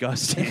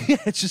disgusting.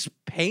 it's just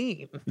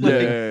pain.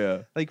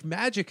 Yeah. Like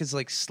magic is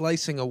like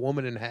slicing a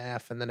woman in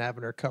half and then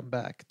having her come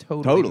back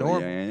totally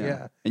normal.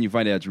 Yeah. And you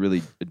find out it's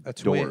really a A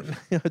dwarf. twin.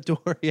 A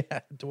dwarf. Yeah,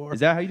 a dwarf. Is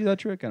that how you do that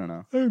trick? I don't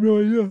know. I have no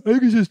idea. I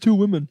think it's just two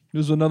women.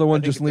 There's another I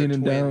one think just they're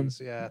leaning down.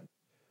 twins, Yeah.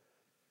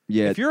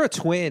 Yeah. If you're a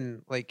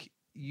twin, like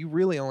you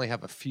really only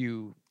have a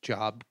few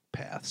job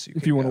paths.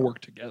 If you want to work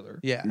together.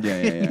 Yeah.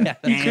 Yeah.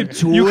 You could be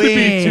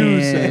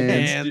two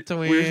seconds. And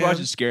We were just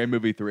watching Scary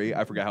Movie 3.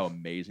 I forgot how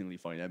amazingly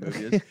funny that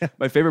movie is.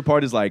 My favorite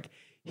part is like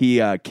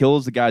he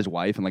kills the guy's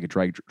wife in like a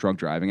drunk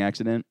driving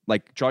accident.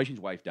 Like Charlie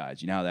Sheen's wife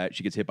dies. You know how that?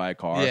 She gets hit by a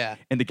car. Yeah.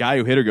 And the guy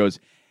who hit her goes,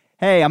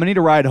 hey, I'm going to need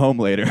a ride home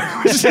later.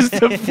 Which is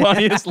the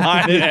funniest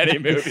line in any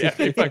movie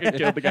after he fucking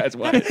killed the guy's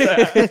wife.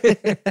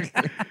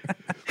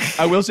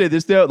 I will say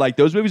this, though. Like,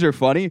 those movies are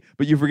funny,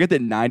 but you forget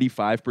that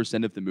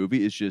 95% of the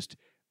movie is just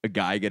a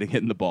guy getting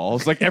hit in the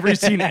balls. Like, every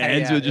scene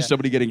ends with just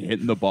somebody getting hit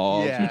in the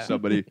balls or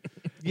somebody.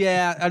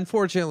 Yeah,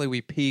 unfortunately,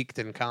 we peaked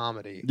in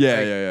comedy. Yeah,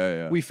 Like,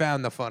 yeah. We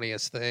found the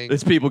funniest thing.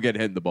 It's people getting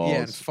hit in the balls. Yeah,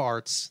 and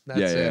farts. That's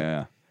it.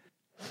 Yeah.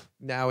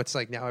 Now it's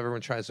like everyone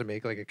tries to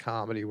make like a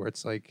comedy where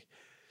it's like,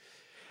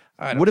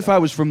 I don't What if know. I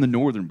was from the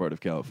northern part of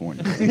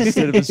California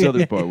instead of the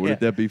southern part?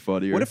 Wouldn't that be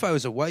funnier? What if I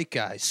was a white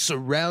guy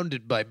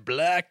surrounded by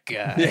black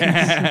guys?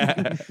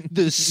 Yeah.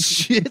 The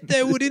shit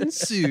that would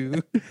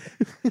ensue.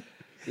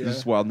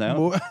 Just wild now?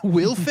 More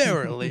Will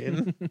Ferrell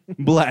in.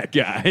 Black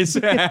guys.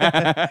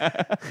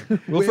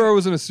 Will Ferrell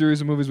was in a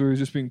series of movies where he was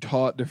just being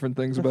taught different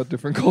things about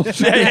different cultures.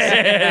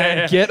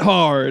 Get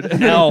hard.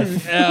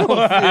 Elf.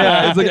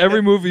 Yeah, it's like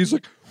every movie he's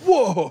like,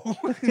 whoa,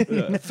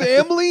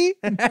 family.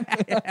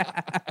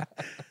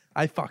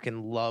 I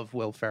fucking love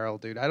Will Ferrell,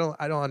 dude. I don't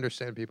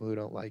understand people who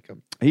don't like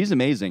him. He's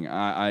amazing.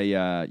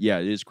 Yeah,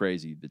 it is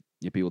crazy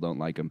that people don't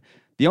like him.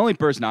 The only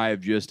person I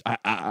have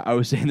I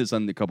was saying this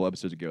on a couple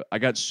episodes ago. I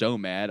got so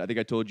mad. I think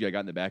I told you I got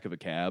in the back of a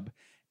cab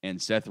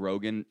and Seth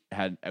Rogen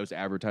I was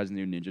advertising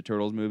the new Ninja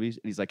Turtles movies,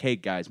 and he's like, "Hey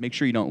guys, make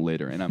sure you don't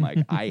litter." And I'm like,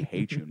 "I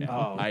hate you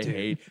now.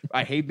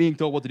 I hate being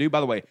told what to do."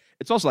 By the way,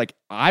 it's also like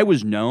I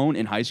was known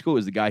in high school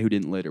as the guy who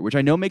didn't litter, which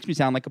I know makes me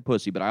sound like a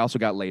pussy, but I also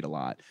got laid a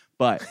lot.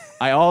 But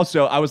I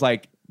was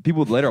like, people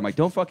would litter. I'm like,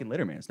 don't fucking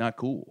litter, man. It's not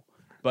cool.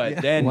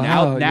 But then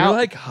Wow, now you're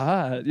like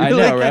hot. I You're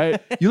know,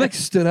 like- right? You like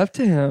stood up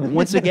to him.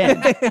 Once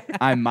again,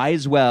 I might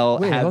as well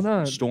Wait, hold on.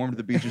 have stormed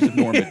the beaches of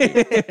Normandy.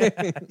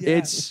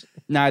 It's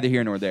neither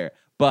here nor there.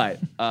 But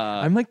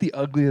I'm like the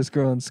ugliest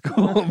girl in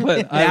school,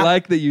 but I Now-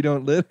 like that you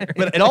don't litter.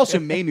 but it also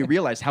made me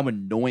realize how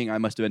annoying I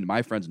must have been to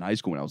my friends in high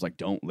school when I was like,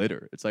 "Don't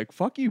litter." It's like,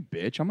 "Fuck you,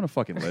 bitch! I'm gonna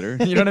fucking litter."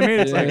 You know what I mean?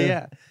 It's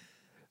like,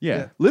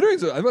 yeah.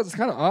 Littering's it's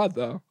kind of odd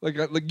though. Like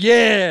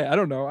I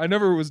don't know. I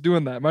never was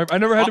doing that. I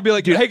never had to be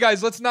like, hey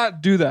guys, let's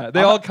not do that.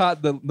 They all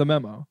caught the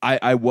memo.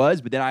 I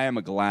was, but then I am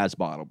a glass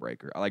bottle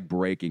breaker. I like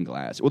breaking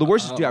glass. Well, the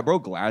worst is, dude, I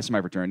broke glass in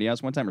my fraternity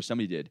house one time, or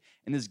somebody did.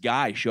 And this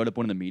guy showed up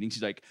one of the meetings.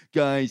 He's like,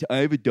 guys, I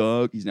have a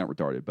dog. He's not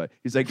retarded, but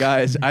he's like,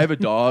 guys, I have a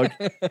dog.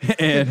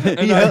 and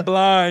I'm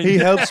blind. He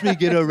helps me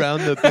get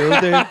around the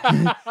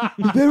building.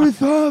 He's very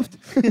soft.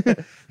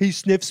 He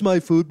sniffs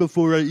my food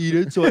before I eat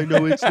it, so I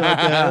know it's not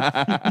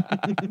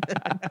bad.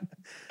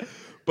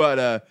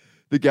 But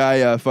the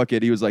guy,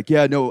 he was like,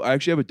 yeah, no, I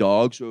actually have a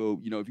dog. So,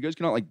 if you guys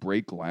cannot like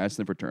break glass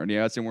in the fraternity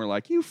house, and we're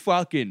like, you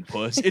fucking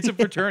puss. It's a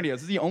fraternity house.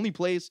 It's the only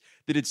place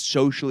that it's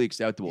socially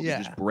acceptable to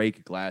just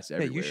break glass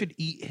everywhere. Yeah, you should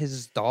eat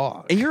his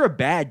dog. And you're a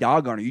bad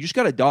dog owner. You just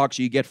got a dog,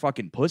 so you get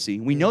fucking pussy.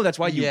 We know that's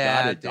why you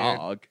got a dude.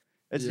 dog.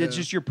 It's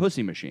just your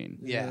pussy machine.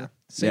 Yeah.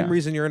 Same Yeah.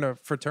 reason you're in a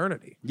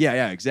fraternity.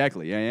 Yeah,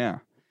 exactly. Yeah.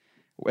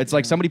 It's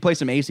like somebody play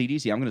some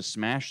AC/DC. I'm going to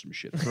smash some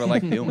shit. That's what I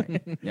like doing.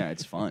 Yeah,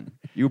 it's fun.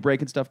 You a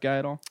breaking stuff guy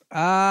at all?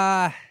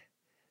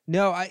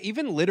 No, I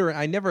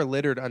never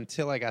littered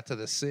until I got to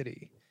the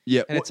city.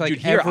 Yeah, And it's like dude,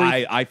 here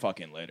every- I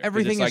fucking litter. 'Cause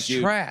Everything it's like, is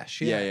dude,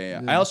 trash.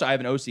 Yeah. I also have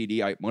an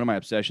OCD. One of my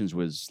obsessions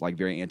was like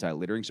very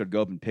anti-littering, so I'd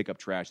go up and pick up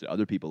trash that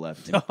other people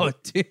left. And Oh,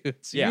 dude.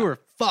 So Yeah. you were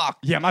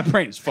fucked. yeah, my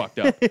brain is fucked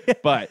up.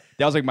 But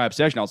that was like my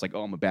obsession. I was like,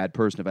 oh, I'm a bad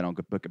person if I don't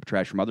go pick up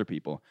trash from other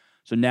people.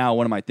 So now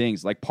one of my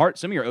things, like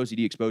some of your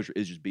OCD exposure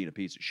is just being a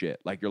piece of shit.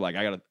 Like you're like,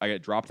 I gotta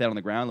drop that on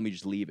the ground. Let me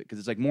just leave it because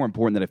it's like more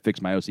important that I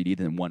fix my OCD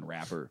than one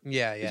wrapper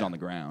Yeah. is on the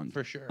ground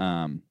For sure.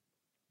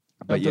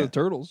 Not But to yeah, the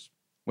turtles.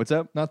 what's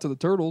up? Not to the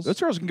turtles. Those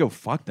turtles can go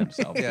fuck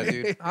themselves. Yeah,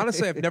 dude.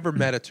 Honestly, I've never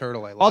met a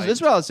turtle I like. Also, this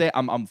is what I'll say.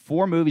 I'm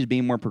for movies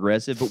being more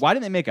progressive, but why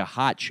didn't they make a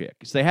hot chick?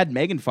 So they had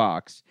Megan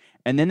Fox,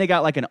 and then they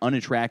got like an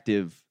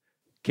unattractive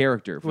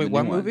character. For Wait, the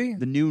what new one. movie?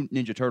 The new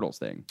Ninja Turtles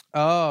thing.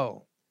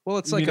 Oh, well,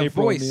 it's You like mean a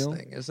April voice O'Neil?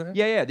 thing, isn't it?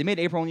 Yeah, they made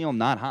April O'Neil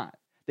not hot.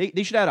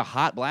 They should have had a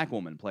hot black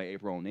woman play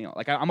April O'Neil.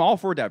 Like I'm all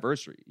for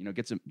diversity.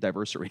 Get some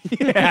diversity.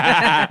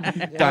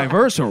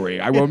 Diversity.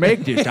 I will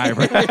make this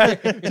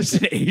diversity. Just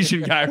an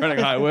Asian guy running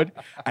Hollywood.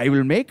 I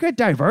will make a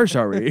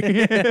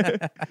diversity.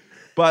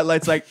 But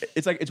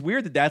it's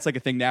weird that that's like a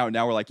thing now.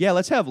 Now we're like, yeah,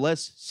 let's have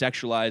less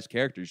sexualized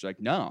characters. Like,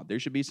 no, there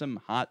should be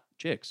some hot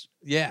chicks.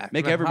 Yeah.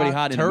 Make and a everybody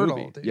hot in a turtle,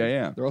 movie. dude.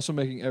 Yeah. They're also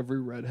making every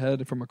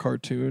redhead from a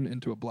cartoon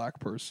into a black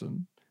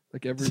person.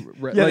 Like every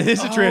red. Yeah, like, it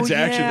is a Oh,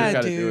 transaction yeah,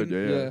 they're kind of dude.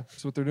 doing. yeah, Yeah.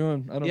 that's what they're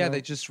doing. I don't Yeah, know. they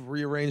just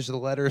rearranged the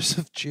letters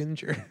of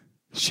Ginger.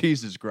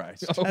 Jesus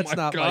Christ. Oh That's my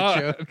not my God.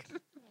 joke.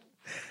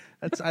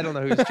 I don't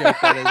know whose joke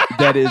that is.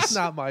 That It's is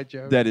not my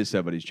joke. that is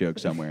somebody's joke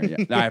somewhere. Yeah.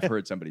 I've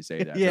heard somebody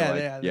say that. Yeah,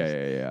 They're yeah, like,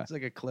 there's- yeah. It's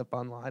like a clip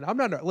online. I'm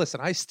not. Listen,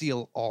 I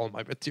steal all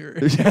my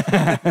material.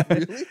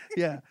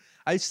 Yeah,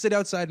 I sit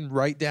outside and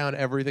write down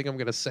everything I'm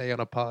going to say on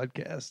a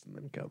podcast and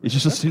then come. You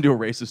just listen to a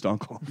racist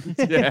uncle.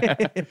 Yeah.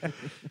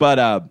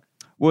 But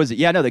what was it?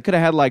 Yeah, no, they could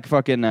have had like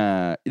fucking.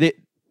 To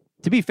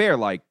be fair,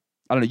 like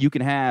I don't know, you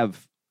can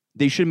have.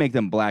 They should make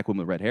them black women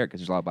with red hair because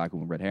there's a lot of black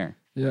women with red hair.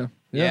 Yeah.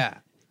 Yeah,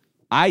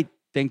 I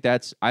think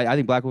that's. I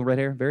think black women with red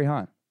hair very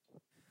hot.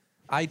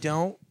 I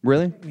don't.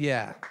 Really?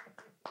 Yeah,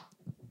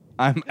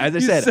 As I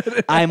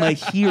said, I'm a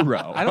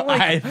hero. I don't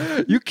like.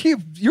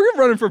 You're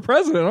running for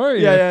president, aren't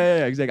you?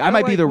 Yeah, exactly. I don't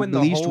might be like the when the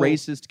least whole-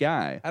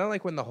 I I don't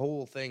like when the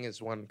whole thing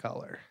is one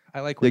color. I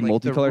like Like when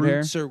like, the multicolored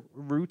hair?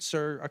 roots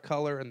are a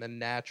color and then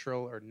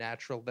natural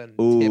then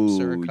tips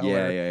are a Ooh,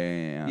 color.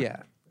 yeah.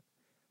 Yeah.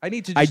 I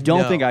need to. I Just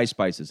don't know. think Ice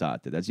Spice is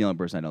hot. Dude. That's the only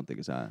person I don't think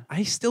is hot.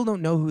 I still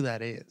don't know who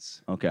that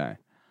is. Okay.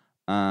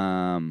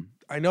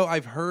 I know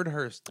I've heard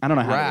her. I don't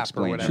know how to rap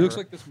explain or it. whatever. She looks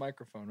like this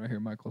microphone right here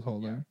Michael's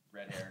holding.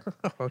 Red hair.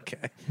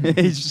 Okay. He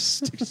just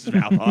sticks his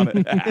mouth on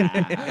it.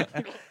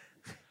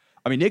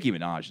 I mean, Nicki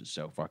Minaj is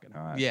so fucking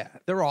hot. Yeah,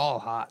 they're all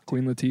hot.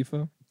 Queen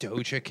Latifah.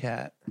 Doja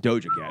Cat.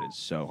 Doja Cat is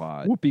so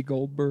hot. Whoopi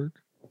Goldberg.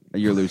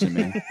 You're losing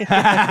me. I'm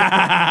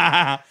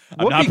not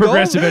Whoopi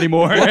progressive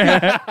anymore.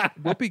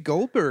 Whoopi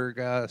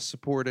Goldberg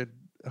supported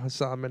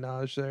Hassan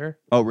Minaj there.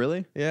 Oh,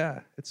 really?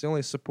 Yeah, it's the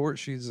only support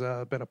she's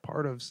been a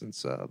part of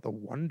since the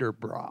Wonder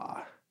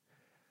Bra.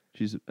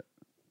 She's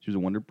a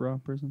Wonder Bra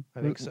person?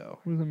 I think so.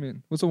 What does that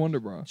mean? What's a Wonder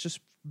Bra? It's just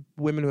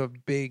women who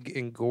have big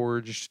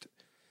engorged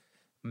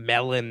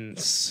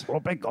melons. Oh,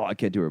 my God. I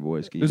can't do her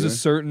voice. Can you There's do a it?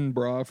 certain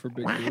bra for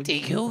big Why boobs. do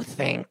you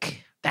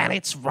think that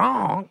it's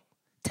wrong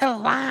to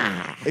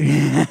lie?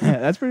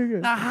 That's pretty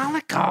good. The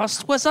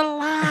Holocaust was a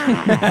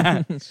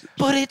lie,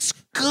 but it's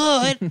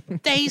good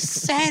they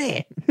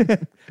said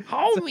it.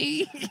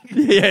 Homie,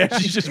 Yeah,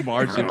 she's just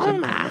marching.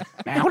 Mama,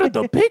 how did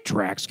the big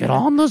tracks get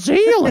on the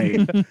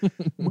ceiling?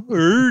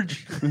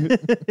 Urge.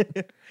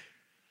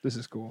 This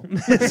is cool.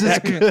 This is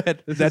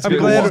good. That's I'm good.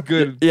 glad- This is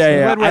good.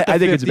 Yeah. glad we're at the I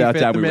think it's about 55th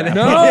time we minute. wrap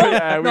No, up.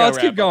 Yeah, we no, gotta let's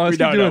keep wrap going. up. Let's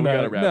keep doing We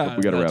gotta that. wrap up. No,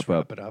 We gotta Let's wrap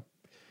up. it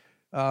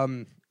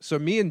up. So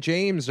me and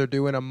James are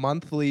doing a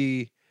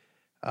monthly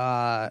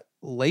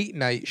late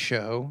night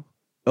show.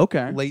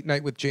 Okay. Late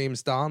night with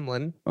James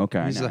Donlin.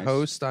 Okay. He's the nice.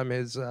 host. I'm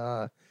his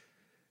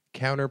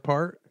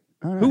counterpart.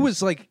 Oh, Who nice.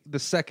 was like the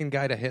second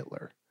guy to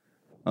Hitler?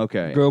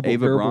 Okay. Goebbels-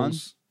 Ava Braun?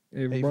 Goebbels.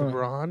 Ava Ava Braun.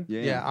 Braun.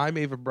 Yeah. I'm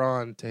Ava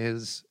Braun to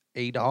his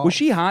Adolf. Was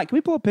she hot? Can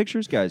we pull up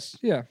pictures, guys?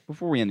 Yeah.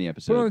 Before we end the Put it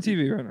episode. on the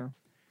TV right now.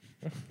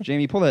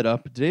 Jamie, pull that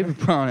up. Did Ava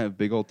Braun have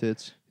big old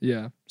tits?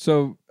 Yeah.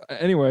 So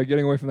anyway,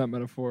 getting away from that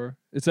metaphor,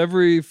 it's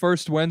every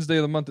first Wednesday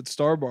of the month at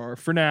Star Bar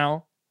for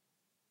now,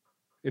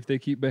 if they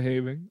keep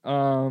behaving.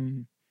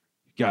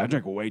 God, I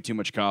drank way too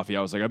much coffee.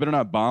 I was like, I better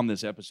not bomb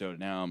this episode.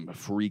 Now I'm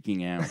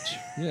freaking out.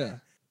 Yeah.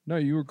 No,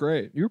 you were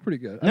great. You were pretty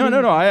good.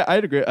 No. I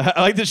had a great.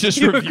 I like this just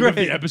You were review of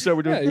great. the episode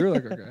we're Yeah, doing. you were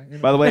like okay. You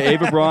know. By the way,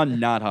 Ava Braun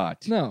not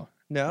hot. No,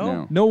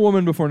 No? no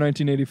woman before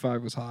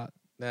 1985 was hot.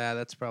 Nah,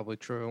 that's probably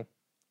true.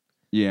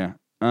 Yeah.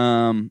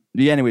 Yeah.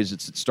 Anyways,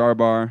 it's at Star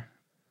Bar.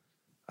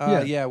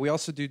 Yeah, we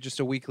also do just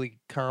a weekly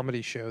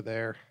comedy show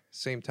there.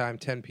 Same time,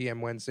 10 p.m.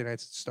 Wednesday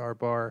nights at Star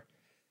Bar.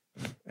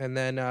 And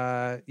then,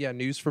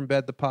 News from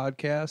Bed, the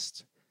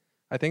podcast.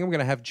 I think I'm going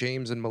to have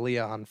James and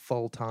Malia on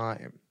full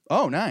time.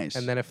 Oh, nice.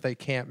 And then if they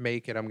can't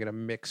make it, I'm going to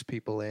mix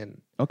people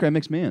in. okay,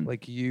 mix me in.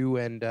 Like you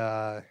and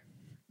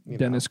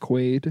Dennis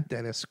Quaid,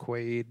 Dennis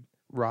Quaid,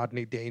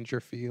 Rodney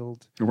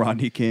Dangerfield,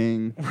 Rodney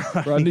King,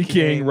 Rodney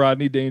King,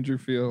 Rodney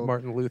Dangerfield,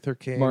 Martin Luther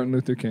King, Martin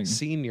Luther King.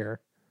 Sr.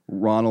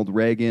 Ronald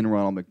Reagan,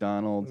 Ronald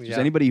McDonald. Just Yeah.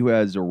 anybody who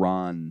has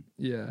Iran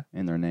Yeah.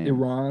 in their name.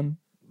 Iran,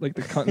 like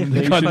the The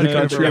nation country,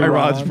 name for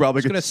Iran's Iran. probably I'm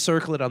just good. going to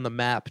circle it on the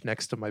map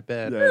next to my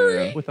bed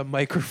Yeah. with a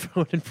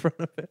microphone in front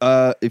of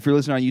it. If you're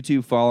listening on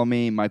YouTube, follow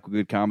me, Michael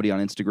Good Comedy on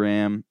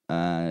Instagram.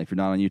 If you're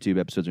not on YouTube,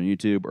 episodes are on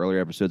YouTube. Earlier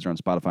episodes are on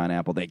Spotify and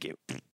Apple. Thank you.